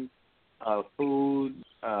housing, food,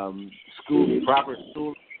 school, proper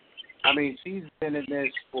school. I mean, she's been in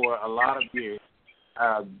this for a lot of years.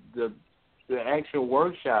 The actual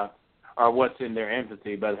workshops are what's in their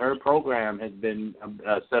infancy, but her program has been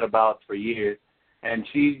set about for years, and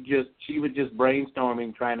she was just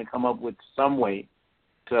brainstorming, trying to come up with some way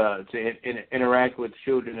to interact with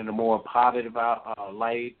children in a more positive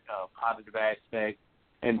light, positive aspect,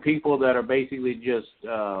 and people that are basically just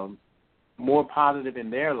more positive in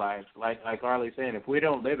their life. Like Arlie saying, if we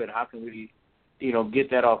don't live it, how can we, get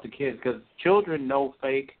that off the kids? Because children know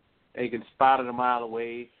fake. They can spot it a mile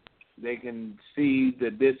away. They can see the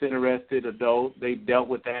disinterested adult. They've dealt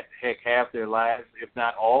with that half their lives, if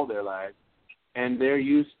not all their lives. And they're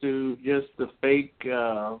used to just the fake,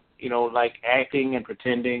 like acting and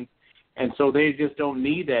pretending. And so they just don't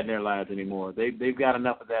need that in their lives anymore. They've got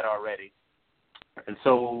enough of that already. And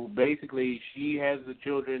so basically she has the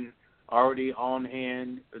children already on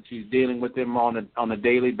hand. She's dealing with them on a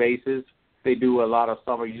daily basis. They do a lot of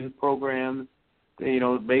summer youth programs,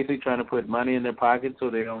 basically trying to put money in their pockets so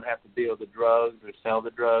they don't have to deal the drugs or sell the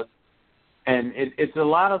drugs. And it's a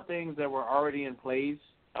lot of things that were already in place.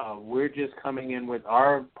 We're just coming in with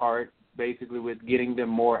our part, basically with getting them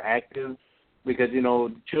more active, because,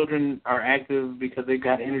 children are active because they've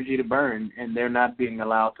got energy to burn, and they're not being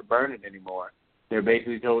allowed to burn it anymore. They're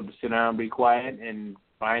basically told to sit down, be quiet, and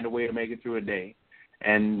find a way to make it through a day.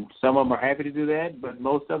 And some of them are happy to do that, but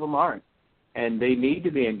most of them aren't. And they need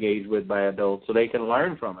to be engaged with by adults so they can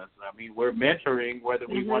learn from us. I mean, we're mentoring whether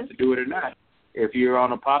we want to do it or not. If you're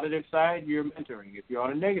on a positive side, you're mentoring. If you're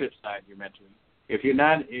on a negative side, you're mentoring. If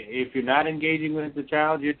you're not engaging with the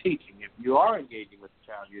child, you're teaching. If you are engaging with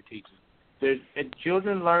the child, you're teaching.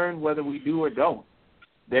 Children learn whether we do or don't.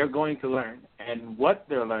 They're going to learn. And what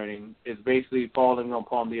they're learning is basically falling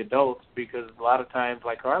upon the adults, because a lot of times,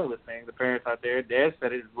 like Carla was saying, the parents aren't there. Dad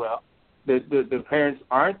said it as well. The parents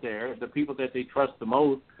aren't there. The people that they trust the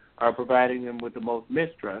most are providing them with the most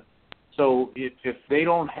mistrust. So if they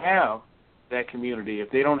don't have that community,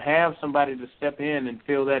 if they don't have somebody to step in and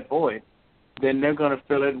fill that void, then they're going to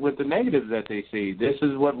fill it with the negatives that they see. This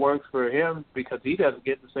is what works for him because he doesn't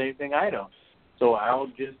get the same thing I don't. So I'll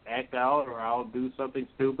just act out, or I'll do something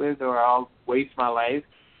stupid, or I'll waste my life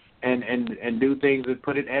and do things that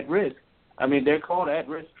put it at risk. I mean, they're called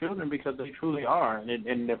at-risk children because they truly are.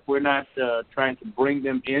 And if we're not trying to bring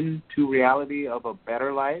them into reality of a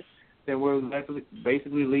better life, then we're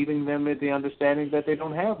basically leaving them with the understanding that they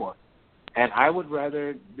don't have one. And I would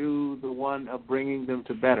rather do the one of bringing them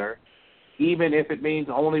to better, even if it means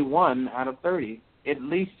only 1 out of 30, at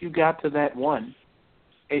least you got to that one.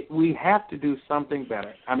 We have to do something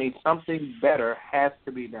better. I mean, something better has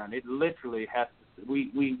to be done. It literally has to.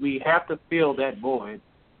 We have to fill that void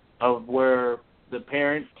of where the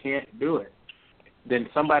parent can't do it. Then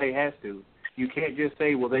somebody has to. You can't just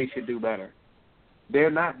say, well, they should do better.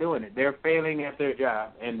 They're not doing it. They're failing at their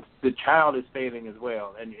job, and the child is failing as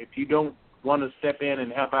well. And if you don't want to step in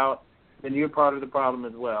and help out, then you're part of the problem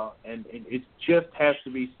as well. And it just has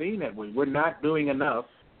to be seen that way. We're not doing enough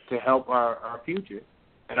to help our future,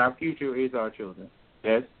 and our future is our children.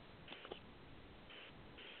 Yes?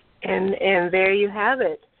 And there you have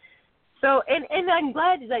it. So, and I'm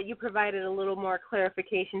glad that you provided a little more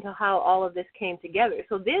clarification to how all of this came together.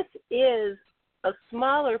 So this is a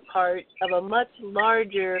smaller part of a much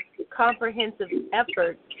larger, comprehensive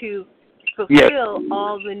effort to fulfill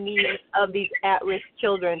all the needs of these at-risk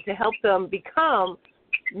children, to help them become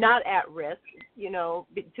not at risk,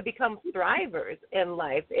 to become thrivers in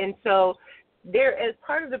life. And so there, as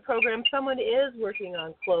part of the program, someone is working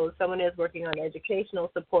on clothes, someone is working on educational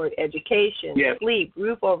support, education, sleep,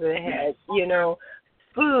 roof over the head,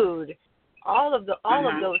 food, all of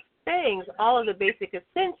those things, all of the basic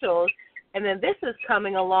essentials. And then this is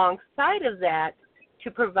coming alongside of that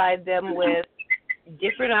to provide them with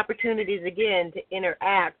different opportunities, again, to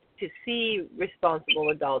interact, to see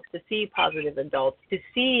responsible adults, to see positive adults, to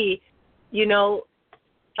see,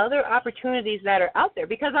 other opportunities that are out there.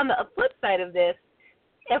 Because on the flip side of this,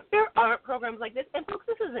 if there aren't programs like this, and folks,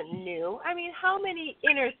 this isn't new. I mean, how many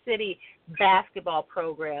inner city basketball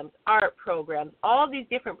programs, art programs, all these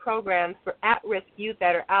different programs for at-risk youth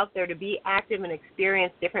that are out there to be active and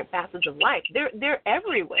experience different facets of life? They're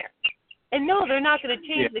everywhere. And no, they're not going to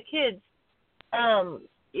change the kids'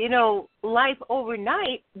 life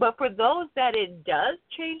overnight, but for those that it does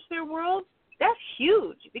change their world, that's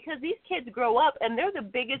huge, because these kids grow up and they're the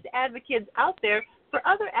biggest advocates out there for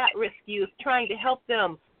other at-risk youth, trying to help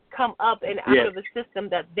them come up and out of a system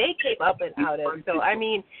that they came up and out of. So, I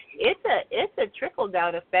mean, it's a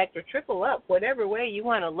trickle-down effect, or trickle-up, whatever way you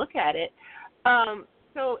want to look at it.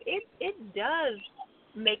 So it does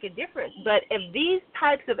make a difference. But if these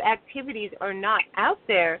types of activities are not out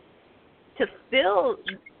there to fill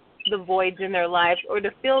the voids in their lives, or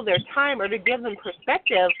to fill their time, or to give them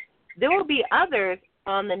perspective, there will be others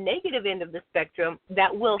on the negative end of the spectrum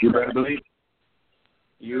that will. You better believe.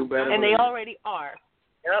 And they already are.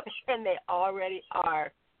 Yep. And they already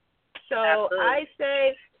are. So absolutely. I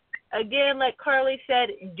say, again, like Carly said,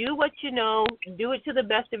 do what you know, do it to the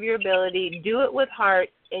best of your ability, do it with heart,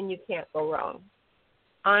 and you can't go wrong.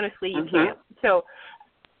 Honestly, you can't. So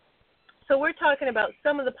we're talking about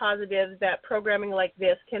some of the positives that programming like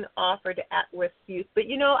this can offer to at-risk youth. But,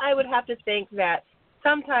 I would have to think that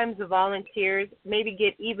sometimes the volunteers maybe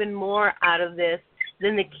get even more out of this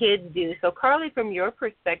than the kids do. So, Carly, from your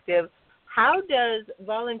perspective, how does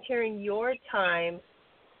volunteering your time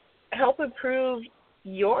help improve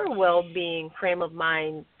your well-being, frame of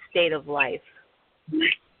mind, state of life?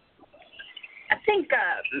 I think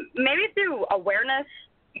maybe through awareness.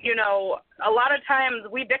 A lot of times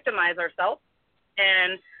we victimize ourselves,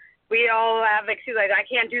 and we all have excuses like, I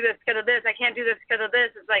can't do this because of this, I can't do this because of this.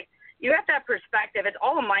 It's like, you have to have perspective. It's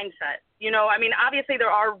all a mindset. I mean, obviously there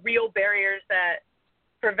are real barriers that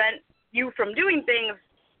prevent you from doing things,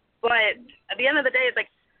 but at the end of the day, it's like,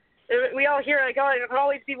 we all hear, like, oh, it could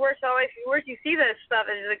always be worse, always be worse. You see this stuff,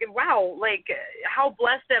 and it's like, wow, like, how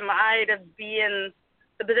blessed am I to be in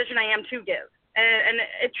the position I am to give. And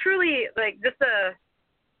it truly, like, just the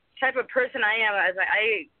type of person I am, as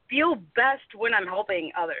I feel best when I'm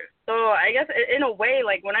helping others. So I guess in a way,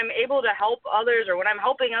 like, when I'm able to help others, or when I'm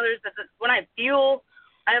helping others, that's when I feel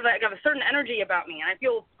I have a certain energy about me, and I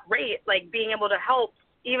feel great, like, being able to help,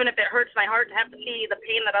 even if it hurts my heart to have to see the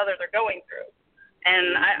pain that others are going through.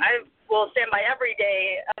 And I will stand by every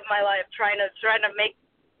day of my life trying to make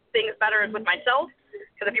things better with myself.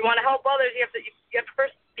 Because if you want to help others, you have to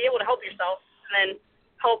first be able to help yourself, and then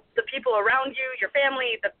help the people around you, your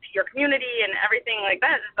family, your community, and everything like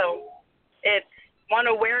that. So it's one,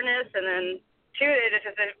 awareness, and then two,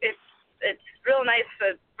 it's real nice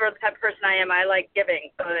for the type of person I am. I like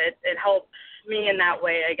giving, so it helps me in that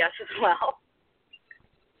way, I guess, as well.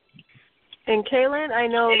 And Kaylin, I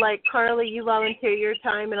know, like Carly, you volunteer your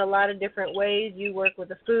time in a lot of different ways. You work with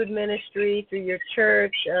the food ministry, through your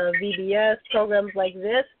church, VBS, programs like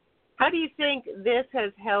this. How do you think this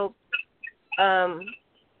has helped,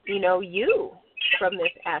 you from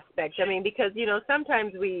this aspect? I mean, because,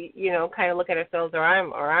 sometimes we, kind of look at ourselves,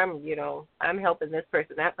 I'm helping this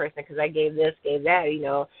person, that person, because I gave this, gave that,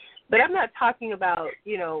 But I'm not talking about,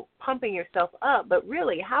 pumping yourself up, but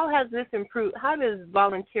really, how has this improved? How does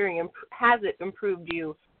volunteering, has it improved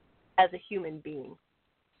you as a human being?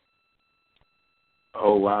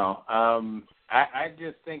 Oh, wow. I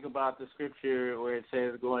just think about the scripture where it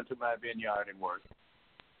says, go into my vineyard and work.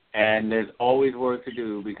 And there's always work to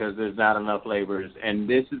do because there's not enough laborers. And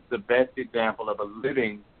this is the best example of a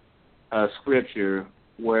living scripture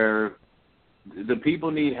where the people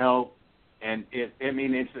need help. And it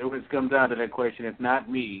comes down to that question, if not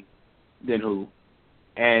me, then who?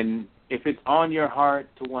 And if it's on your heart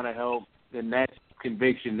to want to help, then that's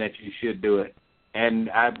conviction that you should do it. And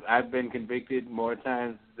I've been convicted more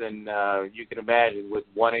times than you can imagine with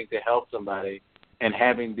wanting to help somebody and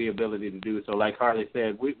having the ability to do so. Like Harley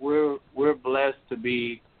said, we're blessed to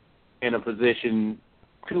be in a position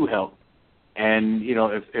to help. And,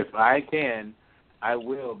 if I can, I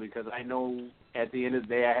will, because I know at the end of the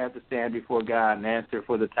day I have to stand before God and answer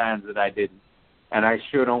for the times that I didn't. And I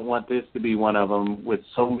sure don't want this to be one of them, with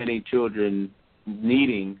so many children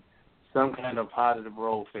needing some kind of positive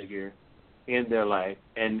role figure in their life.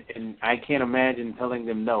 And I can't imagine telling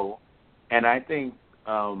them no. And I think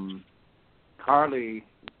Carly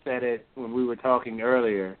said it when we were talking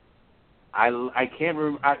earlier. I can't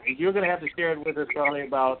remember. You're going to have to share it with us, Carly,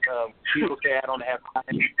 about people say I don't have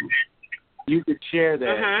time. You could share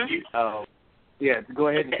that. Yeah, go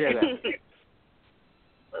ahead and share that.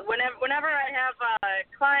 Whenever I have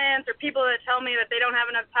clients or people that tell me that they don't have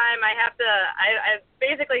enough time, I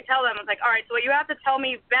basically tell them, it's like, all right, so what you have to tell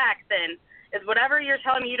me back then is whatever you're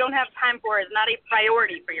telling me you don't have time for is not a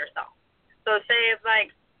priority for yourself. So say it's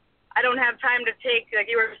like, I don't have time to take, like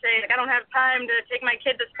you were saying, like I don't have time to take my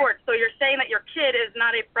kid to sports. So you're saying that your kid is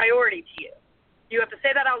not a priority to you. You have to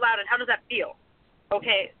say that out loud, and how does that feel?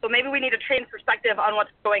 Okay, so maybe we need to change perspective on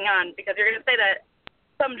what's going on, because you're going to say that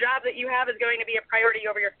some job that you have is going to be a priority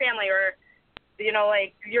over your family, or,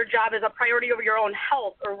 like your job is a priority over your own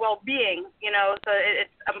health or well-being, so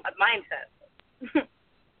it's a mindset.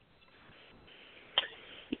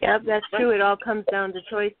 Yep, that's true. It all comes down to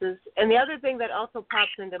choices. And the other thing that also pops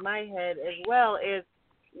into my head as well is,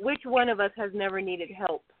 which one of us has never needed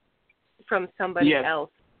help from somebody else?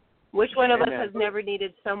 Which one of us has never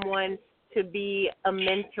needed someone to be a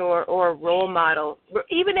mentor or a role model?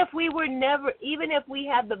 Even if we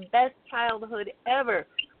had the best childhood ever,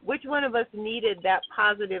 which one of us needed that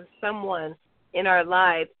positive someone in our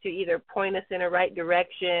lives to either point us in a right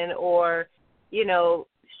direction or,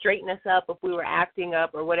 straighten us up if we were acting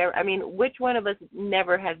up or whatever? I mean, which one of us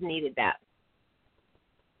never has needed that?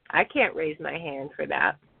 I can't raise my hand for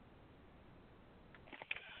that.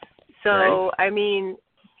 So, right. I mean,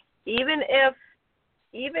 even if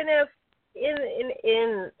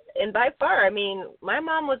in by far, I mean, my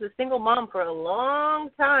mom was a single mom for a long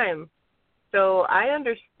time. So I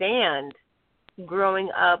understand growing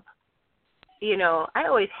up, I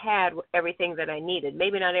always had everything that I needed.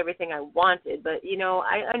 Maybe not everything I wanted, but,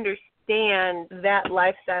 I understand that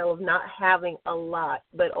lifestyle of not having a lot,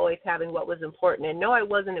 but always having what was important. And no, I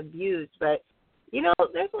wasn't abused, but,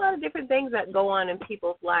 there's a lot of different things that go on in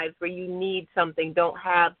people's lives where you need something, don't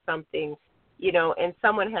have something, and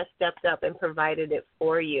someone has stepped up and provided it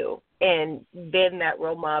for you and been that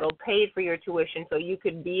role model, paid for your tuition so you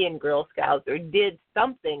could be in Girl Scouts or did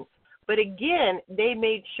something. But again, they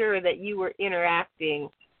made sure that you were interacting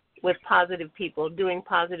with positive people, doing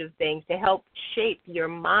positive things to help shape your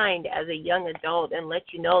mind as a young adult and let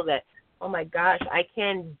you know that, oh my gosh, I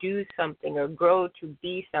can do something or grow to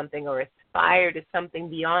be something or aspire to something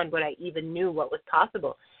beyond what I even knew what was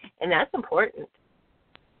possible. And that's important.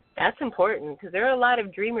 That's important because there are a lot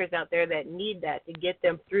of dreamers out there that need that to get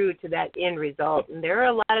them through to that end result. And there are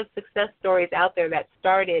a lot of success stories out there that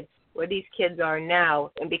started where these kids are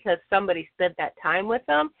now, and because somebody spent that time with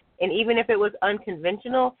them, and even if it was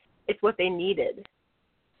unconventional, it's what they needed.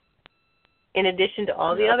 In addition to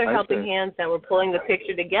all the other helping hands that were pulling the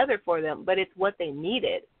picture together for them, but it's what they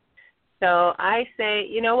needed. So I say,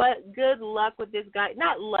 you know what, good luck with this guy.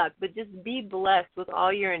 Not luck, but just be blessed with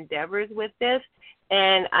all your endeavors with this.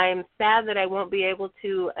 And I'm sad that I won't be able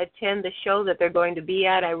to attend the show that they're going to be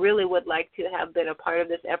at. I really would like to have been a part of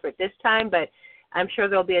this effort this time, but I'm sure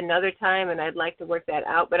there'll be another time, and I'd like to work that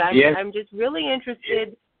out. But I'm just really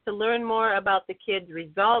interested to learn more about the kids'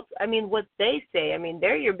 results. I mean, what they say. I mean,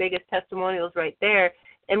 they're your biggest testimonials right there,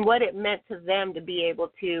 and what it meant to them to be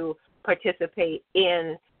able to participate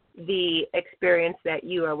in the experience that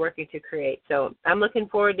you are working to create. So I'm looking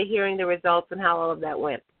forward to hearing the results and how all of that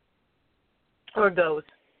went or goes.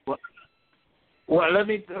 Well, let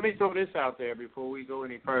me throw this out there before we go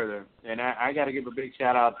any further, and I got to give a big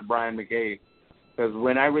shout out to Brian McKay. Because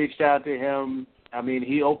when I reached out to him I mean,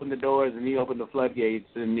 he opened the doors and he opened the floodgates,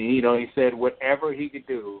 and he said whatever he could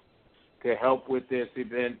do to help with this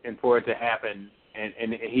event and for it to happen,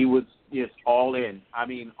 and he was just all in. I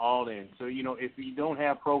mean, all in. So, if you don't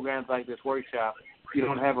have programs like this workshop, you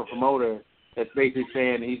don't have a promoter that's basically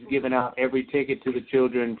saying he's giving out every ticket to the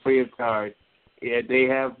children free of charge. Yeah, they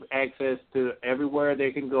have access to everywhere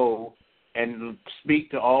they can go and speak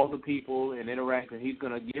to all the people and interact, and he's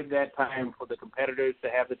going to give that time for the competitors to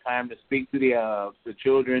have the time to speak to the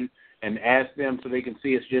children and ask them so they can see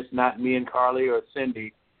it's just not me and Carly or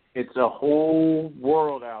Cindy. It's a whole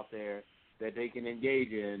world out there that they can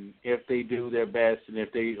engage in if they do their best and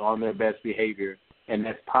if they on their best behavior, and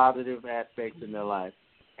that's positive aspects in their life.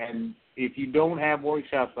 And if you don't have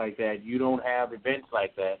workshops like that, you don't have events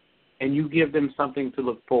like that, and you give them something to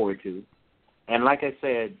look forward to. And like I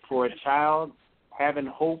said, for a child, having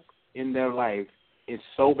hope in their life is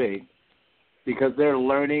so big because they're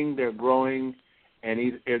learning, they're growing, and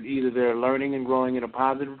either they're learning and growing in a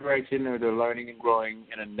positive direction or they're learning and growing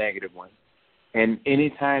in a negative one. And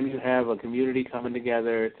anytime you have a community coming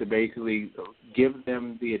together to basically give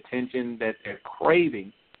them the attention that they're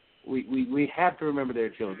craving, we have to remember their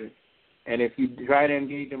children. And if you try to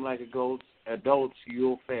engage them like adults,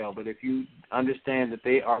 you'll fail. But if you understand that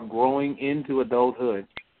they are growing into adulthood,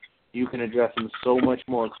 you can address them so much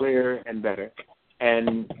more clear and better.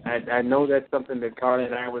 And I know that's something that Carly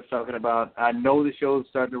and I was talking about. I know the show's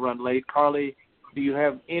starting to run late. Carly, do you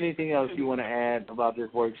have anything else you want to add about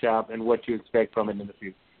this workshop and what you expect from it in the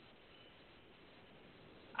future?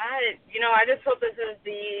 I just hope this is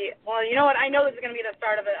I know this is going to be the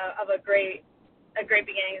start of a great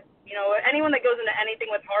beginning. Anyone that goes into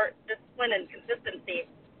anything with heart, discipline, and consistency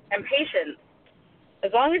and patience,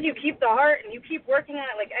 as long as you keep the heart and you keep working on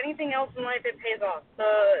it, like anything else in life, it pays off. So,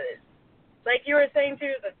 like you were saying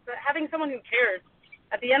too, having someone who cares.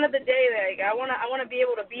 At the end of the day, like I want to be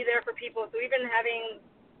able to be there for people. So even having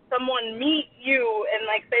someone meet you and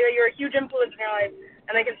like say that you're a huge influence in their life,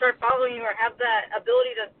 and they can start following you or have that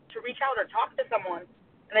ability to reach out or talk to someone,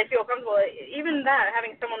 and they feel comfortable. Even that,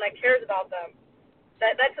 having someone that cares about them,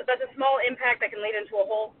 that's a small impact that can lead into a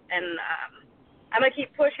whole. And I'm gonna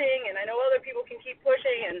keep pushing, and I know other people can keep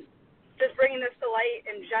pushing, and just bringing this to light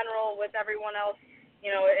in general with everyone else.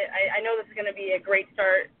 I know this is gonna be a great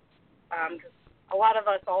start. Because a lot of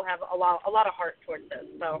us all have a lot of heart towards this.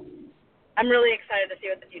 So I'm really excited to see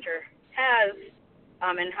what the future has,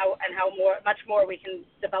 and how much more we can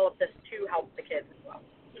develop this to help the kids as well.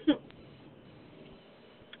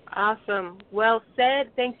 Awesome. Well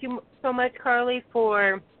said. Thank you so much, Carly,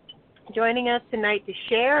 for joining us tonight to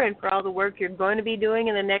share and for all the work you're going to be doing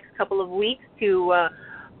in the next couple of weeks to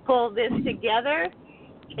pull this together.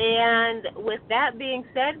 And with that being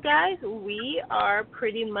said, guys, we are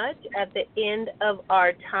pretty much at the end of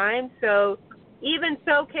our time. So even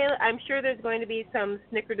so, Kayla, I'm sure there's going to be some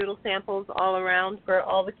snickerdoodle samples all around for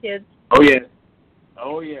all the kids. Oh, yes.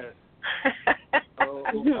 Oh, yes. Oh,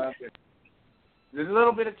 my goodness. There's a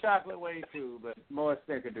little bit of chocolate way, too, but more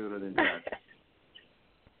snickerdoodle than chocolate.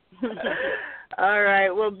 All right.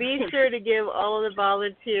 Well, be sure to give all of the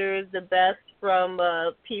volunteers the best from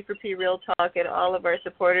P4P Real Talk and all of our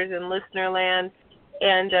supporters in listener land.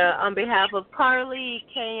 And on behalf of Carly,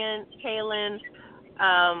 Kaylin,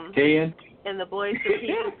 and the boys from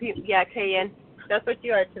P4P, yeah, Kayin, that's what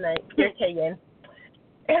you are tonight. You're Kayin.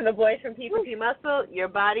 And the boys from P4P Muscle, your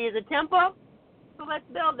body is a temple, so let's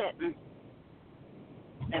build it.